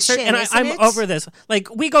about concert, fashion, and isn't I'm it? over this.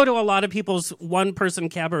 Like, we go to a lot of people's one-person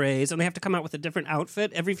cabarets, and they have to come out with a different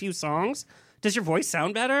outfit every few songs. Does your voice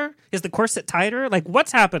sound better? Is the corset tighter? Like,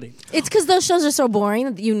 what's happening? It's because those shows are so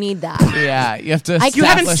boring that you need that. Yeah, you have to. You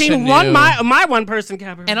haven't establish seen a one new- my one-person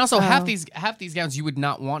cabaret. And also, half these gowns you would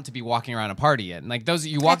not want to be walking around a party in. Like those,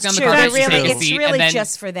 you walk That's down true. the carpet, They're you really- take a it's seat, really and then,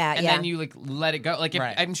 just for that, and yeah. then you like let it go. Like if,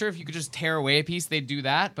 Right. I'm sure if you could just tear away a piece, they'd do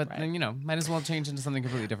that. But then might as well change into something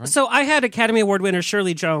completely different. So I had Academy Award winner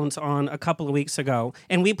Shirley Jones on a couple of weeks ago,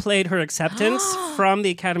 and we played her acceptance from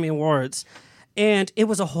the Academy Awards, and it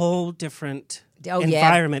was a whole different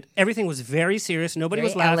environment. Everything was very serious. Nobody Very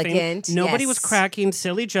was laughing. elegant, Nobody yes. was cracking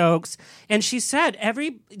silly jokes. And she said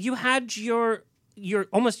you had your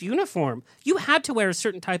almost uniform. You had to wear a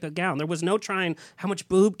certain type of gown. There was no trying how much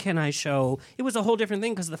boob can I show. It was a whole different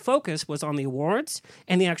thing because the focus was on the awards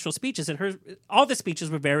and the actual speeches. And all the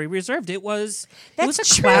speeches were very reserved. It was That's a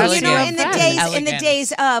true. classy You know, in the event.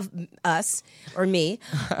 days of us or me,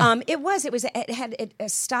 it had a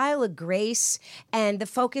style of grace, and the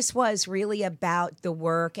focus was really about the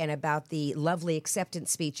work and about the lovely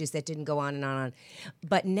acceptance speeches that didn't go on and on.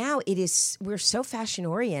 But now we're so fashion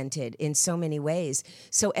oriented in so many ways.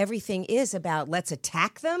 So everything is about let's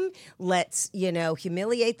attack them, let's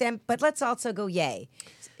humiliate them, but let's also go yay.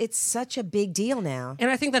 It's such a big deal now. And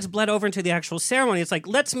I think that's bled over into the actual ceremony. It's like,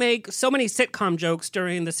 let's make so many sitcom jokes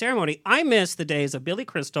during the ceremony. I miss the days of Billy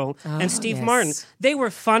Crystal and Steve yes. Martin. They were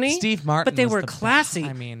funny, Steve Martin but they was were the- classy.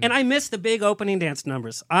 I mean- and I miss the big opening dance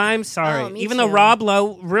numbers. I'm sorry. Oh, me Even though too. Rob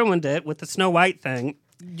Lowe ruined it with the Snow White thing,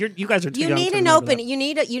 you guys are too You young need to an remember open. that. You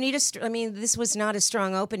need a. I mean, this was not a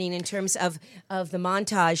strong opening in terms of the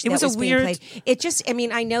montage. It that was a being weird- played. It just. I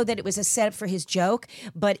mean, I know that it was a setup for his joke,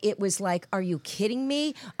 but it was like, are you kidding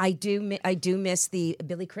me? I do miss the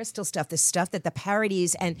Billy Crystal stuff, the stuff that the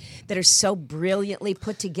parodies and that are so brilliantly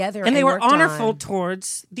put together. And they were worked honorful on.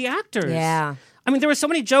 towards the actors. Yeah. I mean, there were so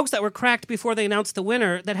many jokes that were cracked before they announced the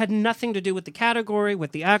winner that had nothing to do with the category,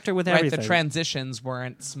 with the actor, with Right, everything. the transitions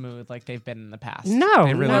weren't smooth like they've been in the past. No,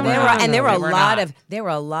 they really no, weren't. There were They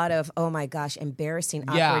a lot of oh my gosh, embarrassing,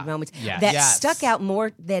 Yeah. awkward moments Yes. that Yes. stuck out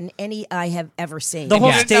more than any I have ever seen. The whole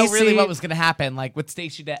we didn't know really what was going to happen. Like with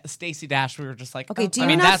Stacey Dash, we were just like, Okay, oh, do I you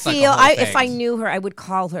mean, not that's like a feel? whole If I thing. knew her, I would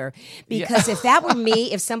call her because if that were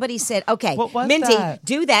me, if somebody said, "Okay, Mindy, that?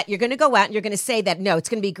 do that. You're going to go out and you're going to say that. No, it's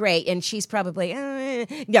going to be great," and she's probably,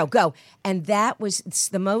 "No, go." And that was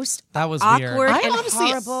the most awkward and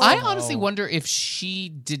horrible. I honestly wonder if she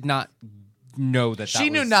did not know that. She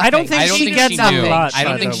knew was, nothing. I don't think she gets a knew. lot. I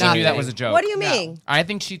don't think she knew that was a joke. What do you mean? I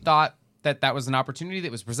think she thought that was an opportunity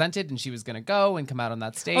that was presented, and she was going to go and come out on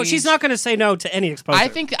that stage. Oh, she's not going to say no to any exposure. I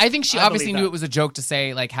think she I obviously believe knew that. it was a joke to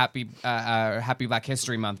say like Happy Black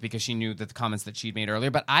History Month because she knew that the comments that she'd made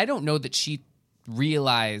earlier. But I don't know that she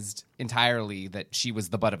realized entirely that she was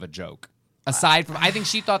the butt of a joke. Aside from, I think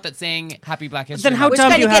she thought that saying Happy Black History Then how Month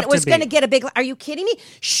dumb do you have was to be? going to get a big. Are you kidding me?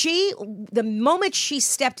 The moment she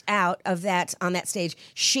stepped out of that on that stage,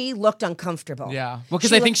 she looked uncomfortable. Well,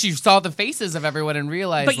 because I think she saw the faces of everyone and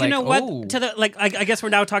realized. But you like, know what? Oh. To the I guess we're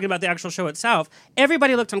now talking about the actual show itself.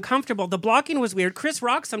 Everybody looked uncomfortable. The blocking was weird. Chris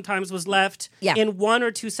Rock sometimes was left in 1 or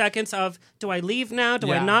 2 seconds of, do I leave now?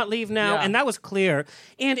 Do I not leave now? Yeah. And that was clear.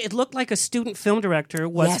 And it looked like a student film director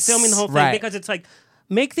was Yes. filming the whole thing Right. because it's like,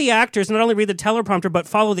 make the actors not only read the teleprompter but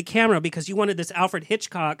follow the camera because you wanted this Alfred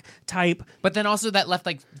Hitchcock type. But then also that left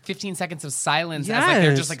like 15 seconds of silence as like they're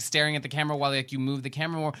Yes. just like staring at the camera while like you move the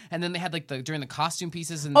camera more. And then they had like during the costume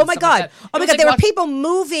pieces and Oh my stuff God! like that. Oh It my was, God! like, There were watch- people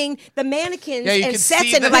moving the mannequins Yeah, you and could sets,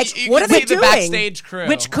 see and the- like, you what could are they see the doing? backstage crew.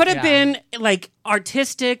 Which could have Yeah. been like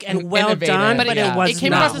artistic and well Innovative. done, But but yeah. it was It came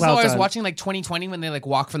not across as well though I was done. watching like 2020 when they like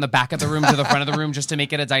walk from the back of the room to the front of the room just to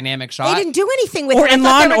make it a dynamic shot. They didn't do anything with Or it. I in thought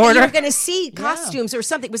Law they and were- Order. you were going to see costumes or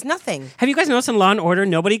something. It was nothing. Have you guys noticed in Law and Order,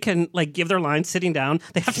 nobody can like give their lines sitting down?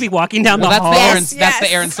 They have to be walking down Well, the that's hall. the Aaron. Yes, That's the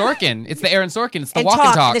yes. Aaron Sorkin. It's the Aaron Sorkin. It's the And walk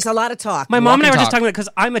and talk. There's a lot of talk. My mom and I Walk were and just talk. talking about because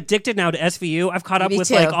I'm addicted now to SVU. I've caught up Me with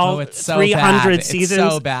too. like all Oh, it's so 300 bad. It's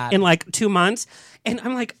seasons so bad. in like 2 months. And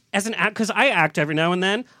I'm like, as an act, because I act every now and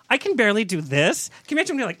then, I can barely do this. Can you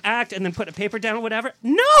imagine me like act and then put a paper down or whatever?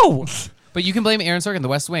 No! But you can blame Aaron Sorkin, The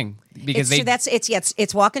West Wing, because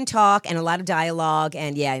It's walk and talk and a lot of dialogue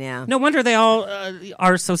and yeah. No wonder they all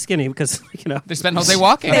are so skinny because, they spend all day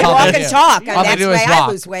walking. They all walk they and do. talk. All they That's do the is way I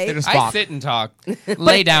walk. lose weight. They just I walk. sit and talk,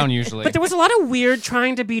 lay down usually. But there was a lot of weird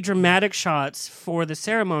trying to be dramatic shots for the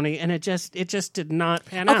ceremony, and it just did not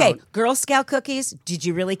pan out. Okay, Girl Scout cookies. Did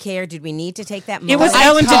you really care? Did we need to take that? It was moment?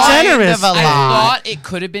 Ellen DeGeneres. of a I lot. thought it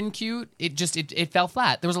could have been cute. It fell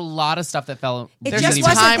flat. There was a lot of stuff that fell. It There's just a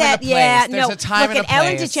wasn't time and a that. place. Yeah, There's no. a time Look and at a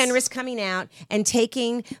Ellen place. DeGeneres coming out and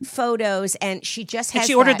taking photos, and she just And has.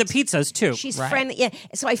 she ordered that. the pizzas too. She's Right. friendly. Yeah,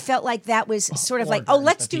 so I felt like that was sort of like, oh,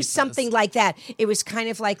 let's do something like that. It was kind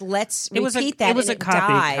of like let's repeat that. It was and a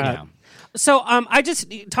copycat. died. So I just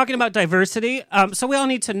talking about diversity. So we all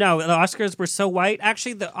need to know the Oscars were so white.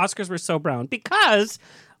 Actually, the Oscars were so brown because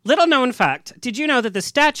little known fact. Did you know that the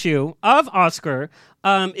statue of Oscar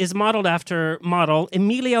is modeled after model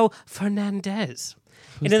Emilio Fernandez?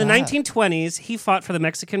 And in the 1920s, he fought for the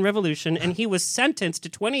Mexican Revolution, and he was sentenced to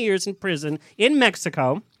 20 years in prison in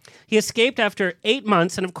Mexico. He escaped after 8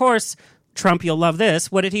 months, and of course, Trump, you'll love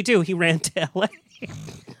this. What did he do? He ran to L.A.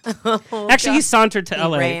 Actually, he sauntered to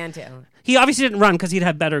L.A. Ran to. He obviously didn't run because he'd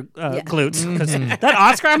have better glutes. Because that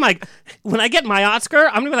Oscar, I'm like, when I get my Oscar,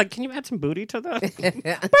 I'm going to be like, can you add some booty to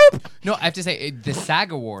the... No, I have to say the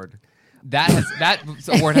SAG award. That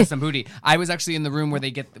award has some booty. I was actually in the room where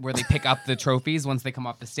they pick up the trophies once they come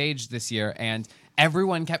off the stage this year, and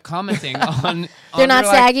everyone kept commenting on. They're not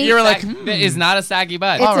saggy? You were like, It is not a saggy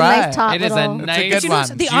butt. It's All a right. nice top It is a little- nice. good You know,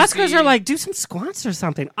 one. the Oscars are like, do some squats or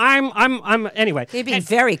something. I'm anyway. They'd be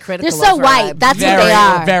very critical. They're so of her, white. That's what very, they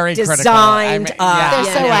are. very critical. Designed. They're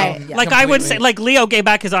so white. Yeah. Like I would say, like Leo gave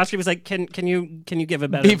back his Oscar. He was like, "Can you give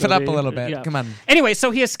it better? Beef it up movie?" a little bit. Come on. Anyway,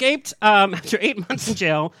 so he escaped after 8 months in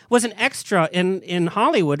jail. Was an extra in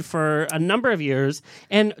Hollywood for a number of years,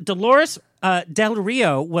 and Dolores Del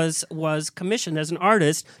Rio was commissioned as an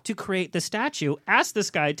artist to create the statue. Asked this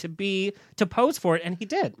guy to pose for it, and he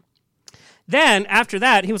did. Then, after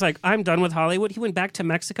that, he was like, I'm done with Hollywood. He went back to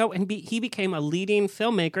Mexico, and he became a leading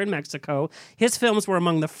filmmaker in Mexico. His films were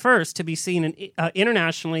among the first to be seen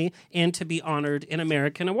internationally and to be honored in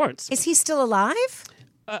American awards. Is he still alive?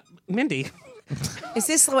 Mindy. Is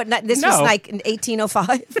this what? This No. was like in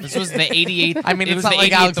 1805. This was the 88th. I mean, it it's was not the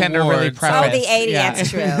like 88th Alexander award. really prefaced. Oh, the 80. Yeah. That's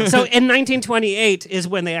true. So in 1928 is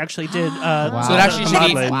when they actually did. So it actually should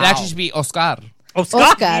be. Wow. It actually should be Oscar. Oh, Scott,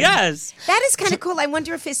 Oscar. yes. That is kind of cool. I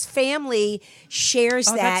wonder if his family shares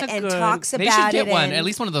Oh, that that's a and good- talks They about should get it. one, and- at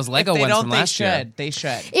least one of those Lego If they ones don't, from they last year. should. They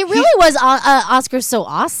should. It really was Oscar so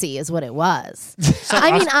Aussie, is what it was.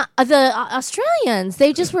 I mean, the Australians,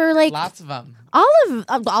 they just were like Lots of them.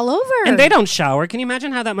 all over. And they don't shower. Can you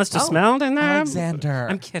imagine how that must have smelled in there? Alexander.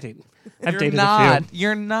 I'm kidding. I've You're dated not. a few.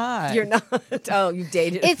 You're not. You're not. Oh, you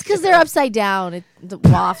dated. It's because they're upside down. The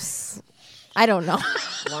wafts. I don't know.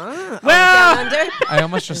 Wow. Well- Down under? I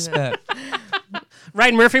almost just spit.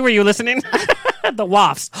 Ryan Murphy, were you listening? The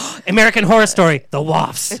Wafts. American Horror Story. The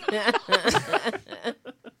Wafts.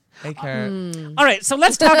 Hey, Kurt. All right, so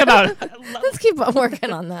let's talk about Let's keep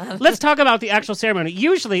working on that. let's talk about the actual ceremony.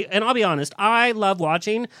 Usually, and I'll be honest, I love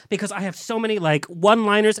watching because I have so many like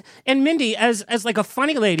one-liners. And Mindy, as like a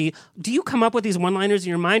funny lady, do you come up with these one-liners in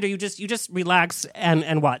your mind, or you just relax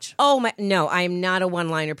and watch? Oh my! No, I'm not a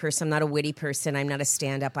one-liner person. I'm not a witty person. I'm not a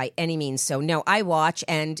stand-up by any means. So no, I watch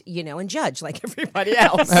and and judge like everybody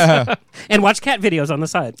else. And watch cat videos on the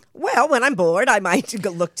side. Well, when I'm bored, I might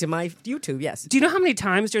go look to my YouTube. Yes. Do you know how many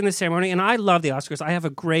times during the ceremony, and I love the Oscars, I have a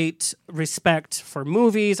great respect for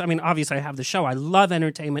movies. I mean, obviously I have the show. I love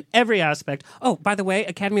entertainment, every aspect. Oh, by the way,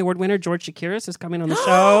 Academy Award winner George Chakiris is coming on the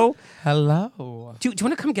show. Hello. Do you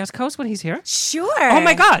want to come guest host when he's here? Sure. Oh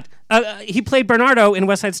my God. He played Bernardo in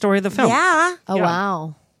West Side Story, the film. Yeah. Oh, Yeah.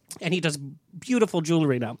 wow. And he does beautiful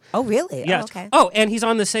jewelry now. Oh, really? Yes. Oh, okay. Oh, and he's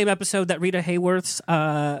on the same episode that Rita Hayworth's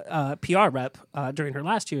PR rep during her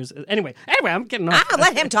last year's. Anyway, I'm getting off.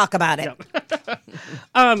 Let him talk about it.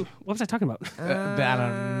 What was I talking about? I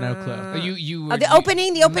don't no clue. You The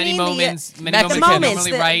opening. many moments you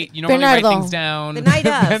normally write. You normally write things down. The night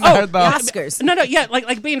of. the Oscars. No, yeah,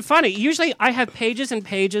 like being funny. Usually, I have pages and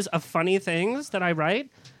pages of funny things that I write.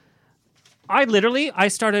 I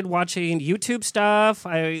started watching YouTube stuff.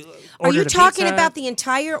 Are you ordered a talking pizza. about the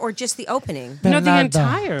entire or just the opening? No, the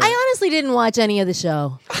entire. I honestly didn't watch any of the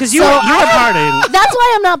show Because you were partying. That's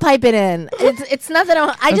why I'm not piping in. It's not that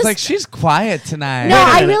I was like, she's quiet tonight. No,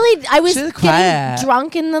 I was She's getting quiet.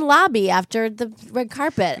 drunk in the lobby after the red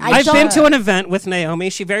carpet. I've been to an event with Naomi.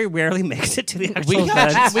 She very rarely makes it to the actual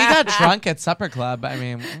event. We got drunk at supper club. I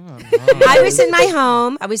mean, I was in my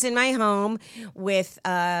home. I was in my home with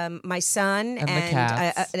my son And the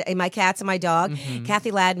cats. my cats and my dog, Mhm. Kathy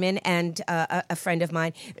Ladman, and a friend of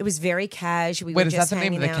mine. It was very casual. We Wait, were is that just the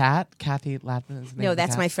name of the hanging out. cat? Kathy Ladman is the name No, of the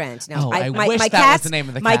that's cat? my friend. No, Oh, I my wish that cats, was the name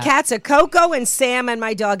of the My cat. cats are Coco and Sam, and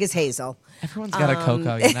my dog is Hazel. Everyone's got a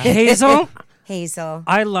Coco, you know? Hazel? Hazel.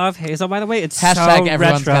 I love Hazel, by the way. It's Hashtag so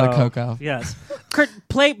everyone's retro. got a Coco. Yes. Kurt,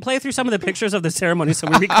 play through some of the pictures of the ceremony so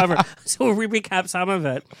we recap some of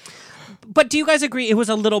it. But do you guys agree it was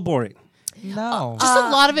a little boring? No. Just a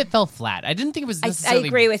lot of it fell flat. I didn't think it was I necessarily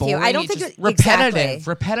agree with you. I boring. don't think just- it repetitive.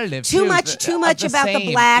 Repetitive. Too much about the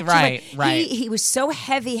same. black. Right, too much. right. He was so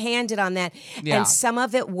heavy-handed on that, Yeah. and some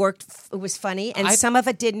of it worked. It was funny, and some of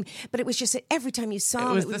it didn't. But it was just that every time you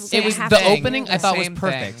saw him, it was the opening. I thought was Same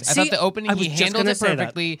perfect. thing. I thought See, the opening I was he just handled gonna it say that.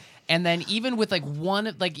 perfectly, and then even with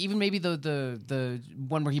even maybe the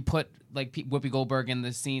one where he put like Whoopi Goldberg in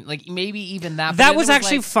the scene, like maybe even that. but That then was there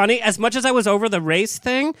actually like, funny. As much as I was over the race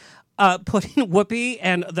thing, putting Whoopi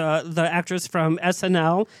and the actress from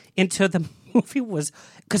SNL into the movie was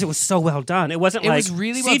because it was so well done. It wasn't It like was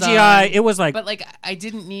really well CGI. done, It was like, but like I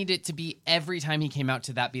didn't need it to be every time he came out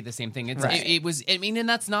to that be the same thing. Right. It was. I mean, and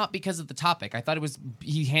that's not because of the topic. I thought it was.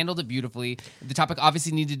 He handled it beautifully. The topic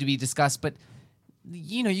obviously needed to be discussed, but.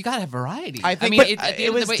 You gotta have variety. I think mean, it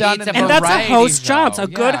it was was done it's in- a and that's a variety host's show. job. A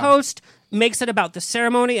good Yeah. host makes it about the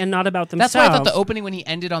ceremony and not about themselves. That's why I thought the opening when he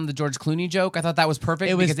ended on the George Clooney joke, I thought that was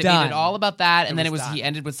perfect It was because it done. made it all about that, and It then was he done.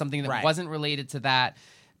 ended with something that Right. wasn't related to that.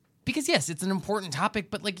 Because yes, it's an important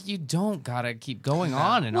topic, but like you don't gotta keep going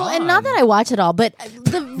on and Well, on. and not that I watch it all, but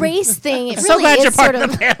the race thing, it I'm really so glad is you're part sort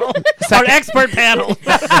of the panel, our expert panel.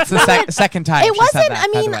 That's the second time It she said wasn't. that,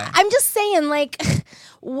 I by mean, the way. I'm just saying, like,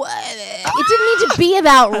 it didn't need to be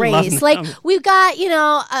about I love race. Like, them. we've got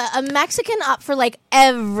a Mexican up for like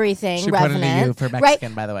everything. She put it Revenant, to you for right?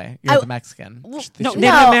 Mexican, by the way. You're I- the Mexican. No, She- Native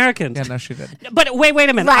Americans. Yeah, no, she did. But wait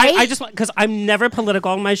a minute. Right? I just want, because I'm never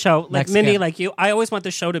political on my show, like Mexican. Mindy, like you. I always want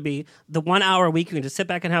the show to be the 1 hour a week you can just sit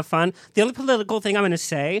back and have fun. The only political thing I'm going to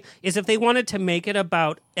say is if they wanted to make it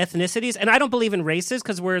about ethnicities, and I don't believe in races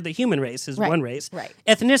because we're the human race is Right, one race. right.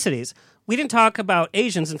 Ethnicities. We didn't talk about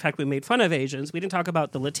Asians. In fact, we made fun of Asians. We didn't talk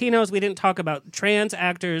about the Latinos. We didn't talk about trans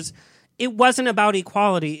actors it wasn't about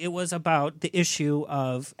equality. It was about the issue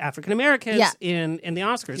of African Americans in the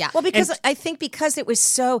Oscars. Yeah. Well, because I think because there was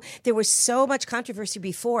so much controversy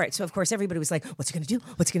before it, so of course everybody was like, "What's he going to do?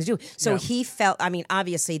 What's he going to do?" So he felt. I mean,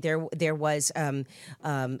 obviously there was a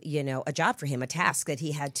job for him, a task that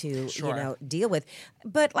he had to deal with.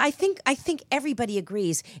 But I think everybody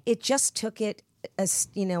agrees it just took it a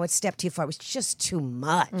step too far. It was just too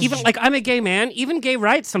much. Even like I'm a gay man. Even gay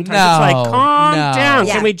rights sometimes it's like calm down.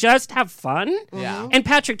 Yeah. Can we just have fun? Yeah. And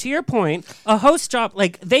Patrick, to your point, a host job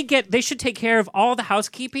like they should take care of all the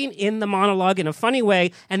housekeeping in the monologue in a funny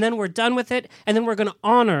way, and then we're done with it, and then we're going to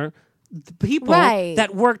honor the people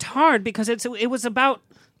that worked hard because it was about.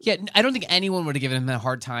 Yeah, I don't think anyone would have given him a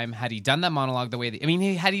hard time had he done that monologue the way that... I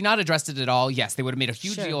mean, had he not addressed it at all, yes, they would have made a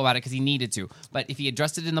huge deal about it because he needed to. But if he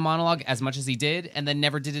addressed it in the monologue as much as he did and then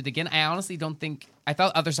never did it again, I honestly don't think... I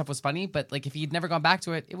thought other stuff was funny, but like if he had never gone back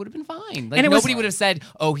to it, it would have been fine. Like nobody would have said,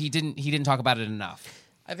 "Oh, he didn't talk about it enough."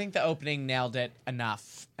 I think the opening nailed it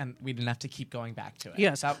enough, and we didn't have to keep going back to it.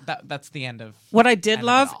 Yes. That's the end of... What I did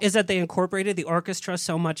love is that they incorporated the orchestra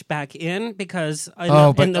so much back in because...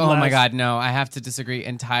 oh my God, no. I have to disagree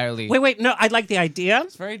entirely. Wait, no, I like the idea.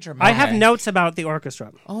 It's very dramatic. I have notes about the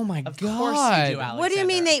orchestra. Oh my God. Of course you do, Alexander. What do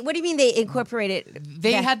you mean they incorporated...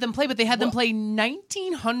 They had them play, but they had them play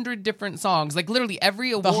 1,900 different songs. Like literally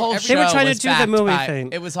every award... The whole they were trying to do the movie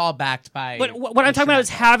thing. It was all backed by... But what I'm talking about is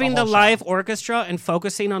having the live orchestra and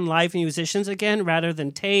focusing on live musicians again rather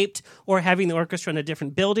than taped, or having the orchestra in a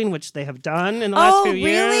different building, which they have done in the last few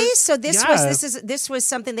years. Oh, really? So this was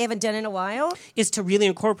something they haven't done in a while? Is to really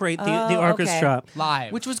incorporate the orchestra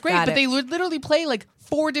live. Which was great, but they would literally play like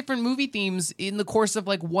 4 different movie themes in the course of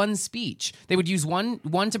like one speech. They would use one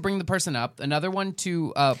to bring the person up, another one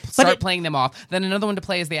to start playing them off, then another one to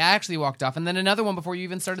play as they actually walked off, and then another one before you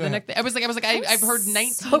even started the next thing. I was like, I've heard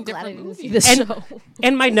 19 different movies.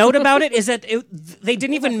 And my note about it is that they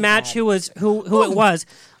didn't even match who it was.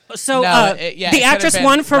 So the actress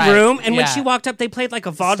won for Room, and when she walked up, they played like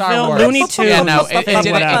a vaudeville, Looney Tunes. Yeah, no, it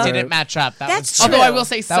didn't match up. That's true. Although I will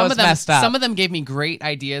say some of them gave me great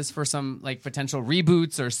ideas for some like potential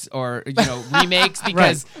reboots or remakes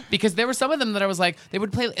because there were some of them that I was like they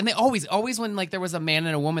would play, and they always when like there was a man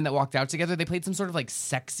and a woman that walked out together, they played some sort of like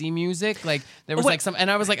sexy music. Like there was like some,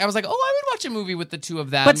 and I was like oh, I would watch a movie with the two of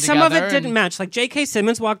them. But some of it didn't match. Like J.K.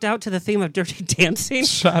 Simmons walked out to the theme of Dirty Dancing.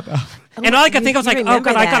 Shut up. And all I could think, I was like, oh,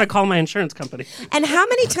 God, I got to call my insurance company. And how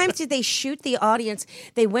many times did they shoot the audience?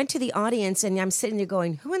 They went to the audience, and I'm sitting there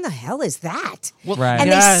going, who in the hell is that? Well,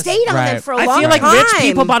 and they stayed on there for a long time. I feel like rich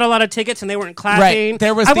people bought a lot of tickets, and they weren't clapping. Right.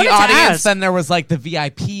 There was the audience, then there was like the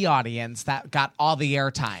VIP audience that got all the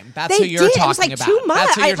airtime. That's who you're talking about. It was like too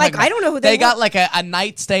much. I don't know who they got like a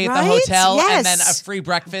night stay at the hotel, and then a free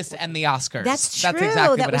breakfast and the Oscars. That's true. That's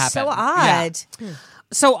exactly that what was happened. so odd. Yeah.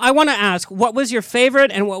 So I want to ask, what was your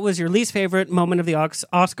favorite and what was your least favorite moment of the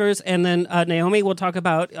Oscars? And then Naomi, we'll talk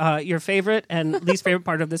about your favorite and least favorite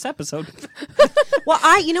part of this episode.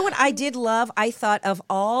 Well, you know what I did love? I thought of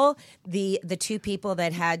all the 2 people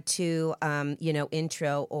that had to,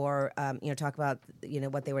 intro or, talk about,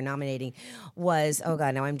 what they were nominating was, oh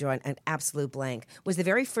God, now I'm drawing an absolute blank, was the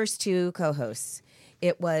very first 2 co-hosts.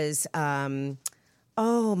 It was...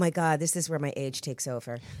 oh my God! This is where my age takes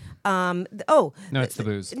over. No, it's the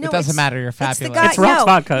booze. No, it doesn't matter. You're fabulous. It's Rock's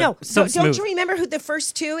vodka. No, so don't you remember who the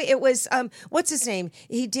first 2? It was what's his name?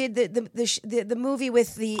 He did the movie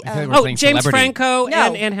with the James Franco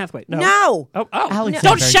and Anne Hathaway. No. Oh.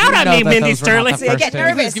 Don't shout at me, Mindy Sterling. I get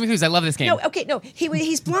nervous. Give me clues. I love this game. No.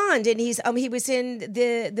 He's blonde and he was in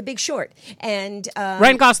the Big Short and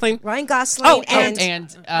Ryan Gosling.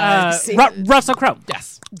 and Russell Crowe.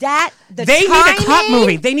 Yes. They need a cop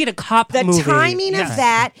movie. They need a cop movie. The timing of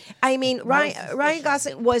that. I mean, Ryan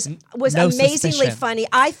Gosling was amazingly funny.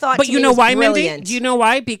 I thought, but you know why, brilliant. Mindy? Do you know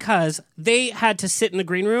why? Because they had to sit in the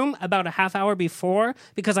green room about a half hour before.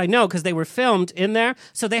 Because they were filmed in there,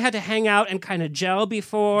 so they had to hang out and kind of gel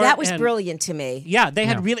before. That was brilliant to me. Yeah, they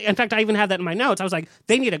had really. In fact, I even had that in my notes. I was like,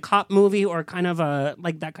 they need a cop movie or kind of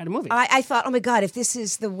that kind of movie. I thought, oh my God, if this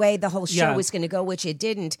is the way the whole show was going to go, which it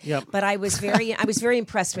didn't. Yep. But I was very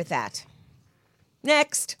impressed with that.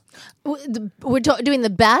 Next. We're doing the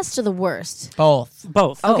best or the worst? Both.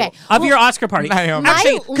 Okay. Of your Oscar party.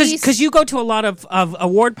 Actually, because you go to a lot of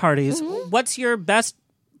award parties, what's your best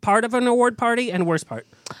part of an award party and worst part?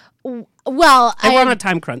 Well, we're on a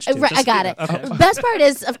time crunch. Too, I got it. Okay. Best part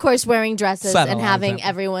is, of course, wearing dresses Subtle, and having example.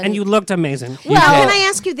 everyone. And you looked amazing. Well, can I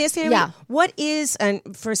ask you this, Amy? Yeah. What is, and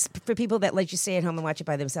for people that let you stay at home and watch it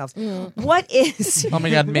by themselves, what is? Oh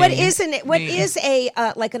my God, me. What is a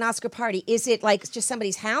like an Oscar party? Is it like just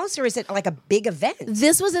somebody's house, or is it like a big event?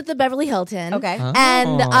 This was at the Beverly Hilton. Okay.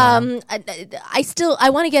 And I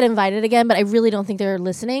want to get invited again, but I really don't think they're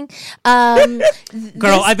listening.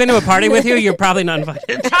 Girl, I've been to a party with you. You're probably not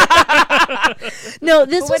invited. No,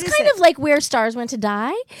 this was kind of like where stars went to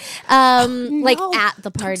die, like at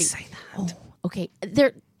the party. Don't say that. Okay,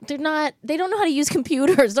 they're not. They don't know how to use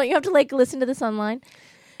computers. Don't you have to like listen to this online?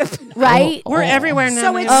 Right? We're everywhere now.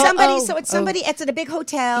 So it's somebody. So it's somebody. It's at a big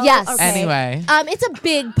hotel. Yes. Okay. Anyway. It's a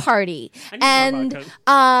big party, and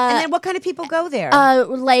And then what kind of people go there?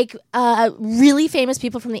 like really famous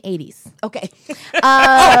people from the 80s. Okay.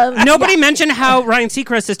 Nobody mentioned how Ryan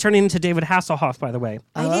Seacrest is turning into David Hasselhoff, by the way.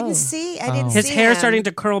 I didn't see. I didn't His see hair him. starting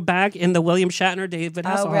to curl back in the William Shatner David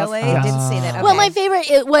Hasselhoff. Oh, really? I didn't see that. Okay. Well, my favorite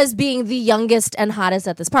it was being the youngest and hottest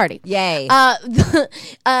at this party. Yay. The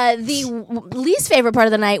least favorite part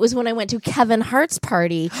of the night was when I went to Kevin Hart's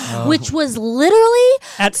party, which was literally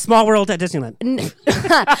At Small World at Disneyland.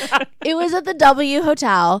 it was at the W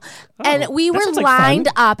Hotel, and we that were sounds like lined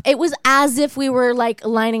fun. up. It was as if we were like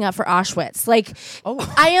lining up for Auschwitz. Like,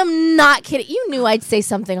 I am not kidding. You knew I'd say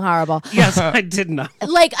something horrible. Yes, I did not.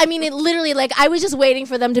 Like, I mean, it literally, like, I was just waiting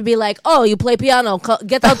for them to be like, oh, you play piano,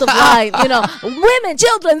 get out the line, women,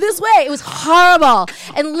 children, this way. It was horrible.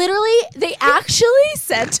 And literally, they actually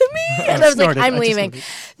said to me, and I was like, I'm leaving.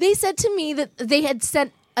 They said to me that they had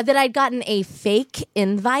sent, that I'd gotten a fake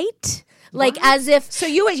invite. Like as if so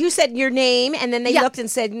you said your name and then they looked and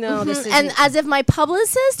said no this is and as if my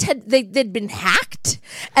publicist they'd been hacked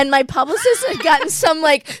and my publicist had gotten some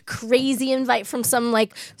like crazy invite from some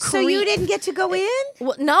like so you didn't get to go in?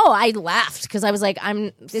 Well, no, I left because I was like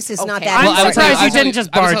this is not that. I'm surprised you didn't just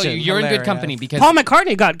barge in. You're in good company because Paul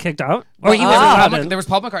McCartney got kicked out. Or he there was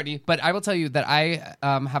Paul McCartney, but I will tell you that I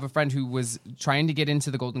have a friend who was trying to get into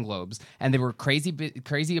the Golden Globes, and they were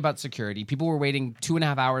crazy about security. People were waiting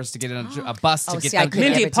 2.5 hours to get in a bus to get them.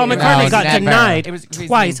 Mindy, Paul McCartney got denied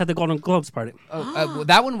twice at the Golden Globes party. Well,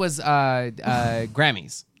 that one was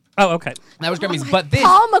Grammys. Oh, okay. That was Grammys, but this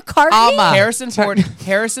Paul McCartney,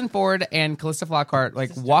 Harrison Ford, and Calista Flockhart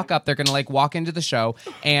like walk up. They're gonna like walk into the show,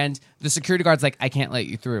 and the security guard's like, "I can't let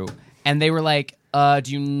you through," and they were like, "Do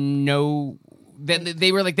you know?"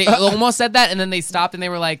 They were like, they almost said that, and then they stopped, and they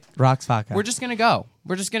were like, Rox Vodka. "We're just gonna go.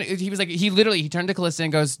 We're just gonna." He was like, he turned to Calista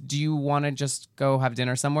and goes, "Do you want to just go have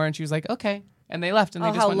dinner somewhere?" And she was like, "Okay." And they left, and they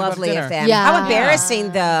just how went lovely to go of have dinner. them. Yeah. How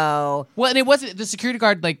embarrassing, though. Well, and it wasn't the security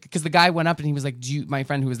guard, like, because the guy went up and he was like, my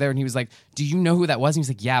friend who was there, and he was like, "Do you know who that was?" And he was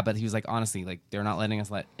like, "Yeah," but he was like, "Honestly, like, they're not letting us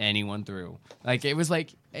let anyone through." Like, it was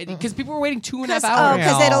like, because people were waiting 2.5 hours. Oh,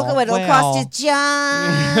 because it'll cost his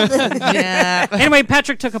job. Yeah. Anyway,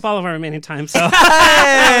 Patrick took up all of our remaining time, so I'm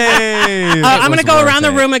going to go around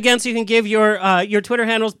the room again so you can give your Twitter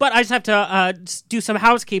handles. But I just have to do some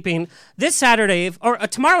housekeeping. This Saturday or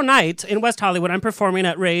tomorrow night in West Hollywood, I'm performing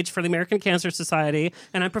at Rage for the American Cancer Society,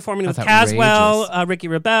 and I'm performing with Caswell, Ricky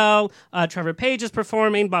Rebel, Trevor Page is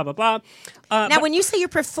performing. Blah blah blah. Now, when you say you're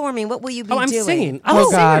performing, what will you be doing? I'm singing.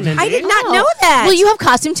 Oh, God. I did not know that. Will you have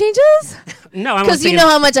costume changes? No, I'm because you know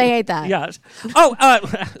how much I hate that. Yes. Oh,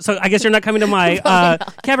 so I guess you're not coming to my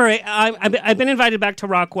cabaret. I've been invited back to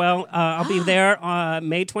Rockwell. I'll be there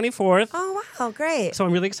May 24th. Oh wow, great! So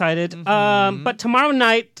I'm really excited. But tomorrow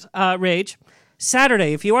night, Rage.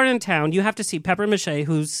 Saturday, if you are in town, you have to see Pepper Mache,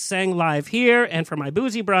 who's sang live here and for my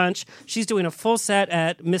boozy brunch. She's doing a full set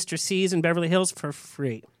at Mr. C's in Beverly Hills for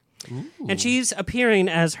free. Ooh. And she's appearing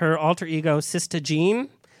as her alter ego, Sista Jean.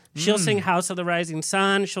 She'll sing House of the Rising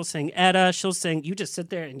Sun. She'll sing Etta. She'll sing, you just sit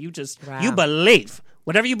there and you believe.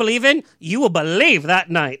 Whatever you believe in, you will believe that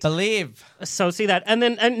night. Believe. So see that. And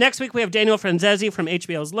then next week we have Daniel Franzese from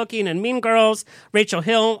HBO's Looking and Mean Girls. Rachel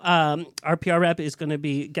Hill, our PR rep, is going to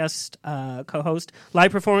be guest co-host.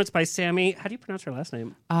 Live performance by Sammy. How do you pronounce her last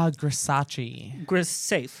name? Grisace.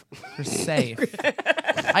 Grisafe.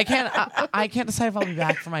 I can't decide if I'll be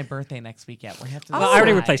back for my birthday next week yet. We have to. Well, I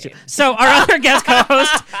already replaced you. So our other guest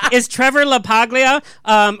co-host is Trevor LaPaglia,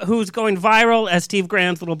 who's going viral as Steve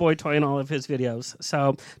Grant's little boy toy in all of his videos.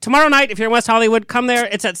 So tomorrow night, if you're in West Hollywood, come there.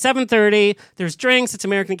 It's at 7:30. There's drinks. It's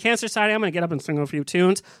American Cancer Society. I'm going to get up and sing a few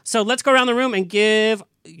tunes. So let's go around the room and give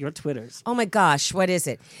your Twitters. Oh my gosh, what is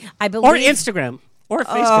it? Or Instagram. Or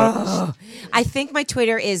Facebook. I think my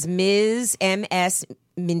Twitter is Ms. MS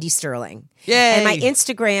Mindy Sterling. Yay. And my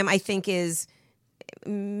Instagram, I think, is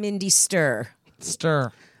Mindy Stir.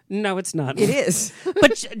 Stir. No, it's not. It is.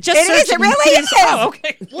 But just It is. It really is. Oh,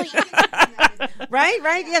 okay.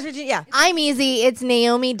 Right? Yes, Virginia. Yeah. I'm easy. It's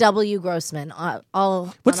Naomi W. Grossman.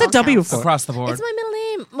 What's the W for? Across the board. It's my middle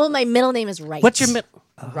name. Well, my middle name is Wright. What's your middle?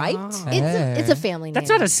 Right? It's a family name. That's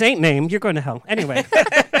not a saint name. You're going to hell. Anyway.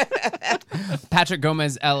 Patrick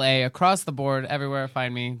Gomez, LA, across the board, everywhere.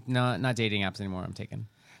 Find me. Not dating apps anymore. I'm taken.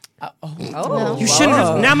 You shouldn't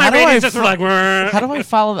have. Now my ratings just were like. How do I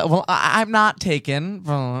follow that? Well, I'm not taken.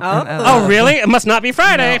 Oh, really? It must not be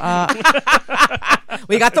Friday.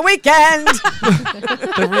 We got the weekend.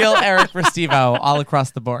 The real Eric Restivo, all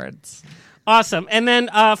across the boards. Awesome. And then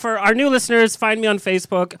for our new listeners, find me on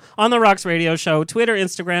Facebook, On the Rocks Radio Show, Twitter,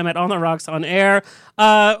 Instagram at On the Rocks On Air.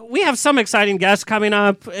 We have some exciting guests coming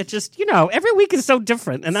up. It just, every week is so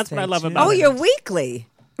different, and that's what I love about it. Oh, you're weekly.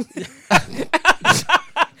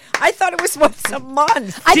 I thought it was once a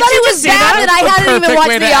month. I thought it was bad that I hadn't even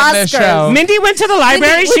watched the Oscars. Mindy went to the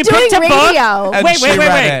library. She picked a book. And Wait.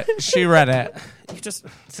 She read it. You just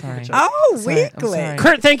sorry. Weekly.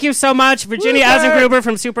 Kurt, thank you so much. Virginia Asengruber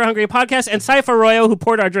from Super Hungry Podcast and Cypher Arroyo, who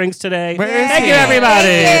poured our drinks today. Thank you,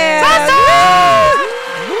 everybody.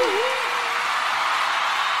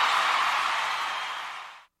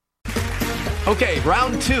 Okay,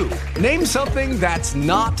 round 2. Name something that's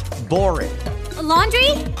not boring. A laundry?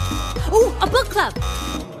 Ooh, a book club.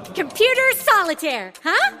 Computer solitaire,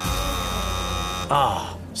 huh?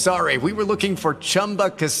 Ah, sorry, we were looking for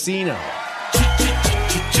Chumba Casino.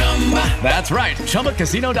 That's right,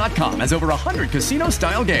 ChumbaCasino.com has over 100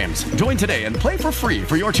 casino-style games. Join today and play for free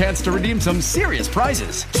for your chance to redeem some serious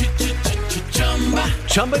prizes.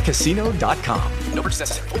 ChumbaCasino.com. No purchase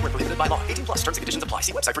necessary. Void where prohibited by law. 18+ terms and conditions apply.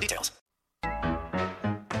 See website for details.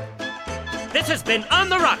 This has been On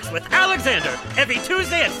the Rocks with Alexander, every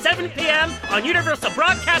Tuesday at 7 p.m. on Universal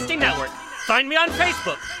Broadcasting Network. Find me on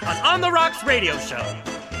Facebook on The Rocks Radio Show.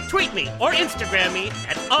 Tweet me or Instagram me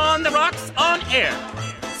at On the Rocks On Air.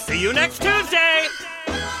 See you next Tuesday!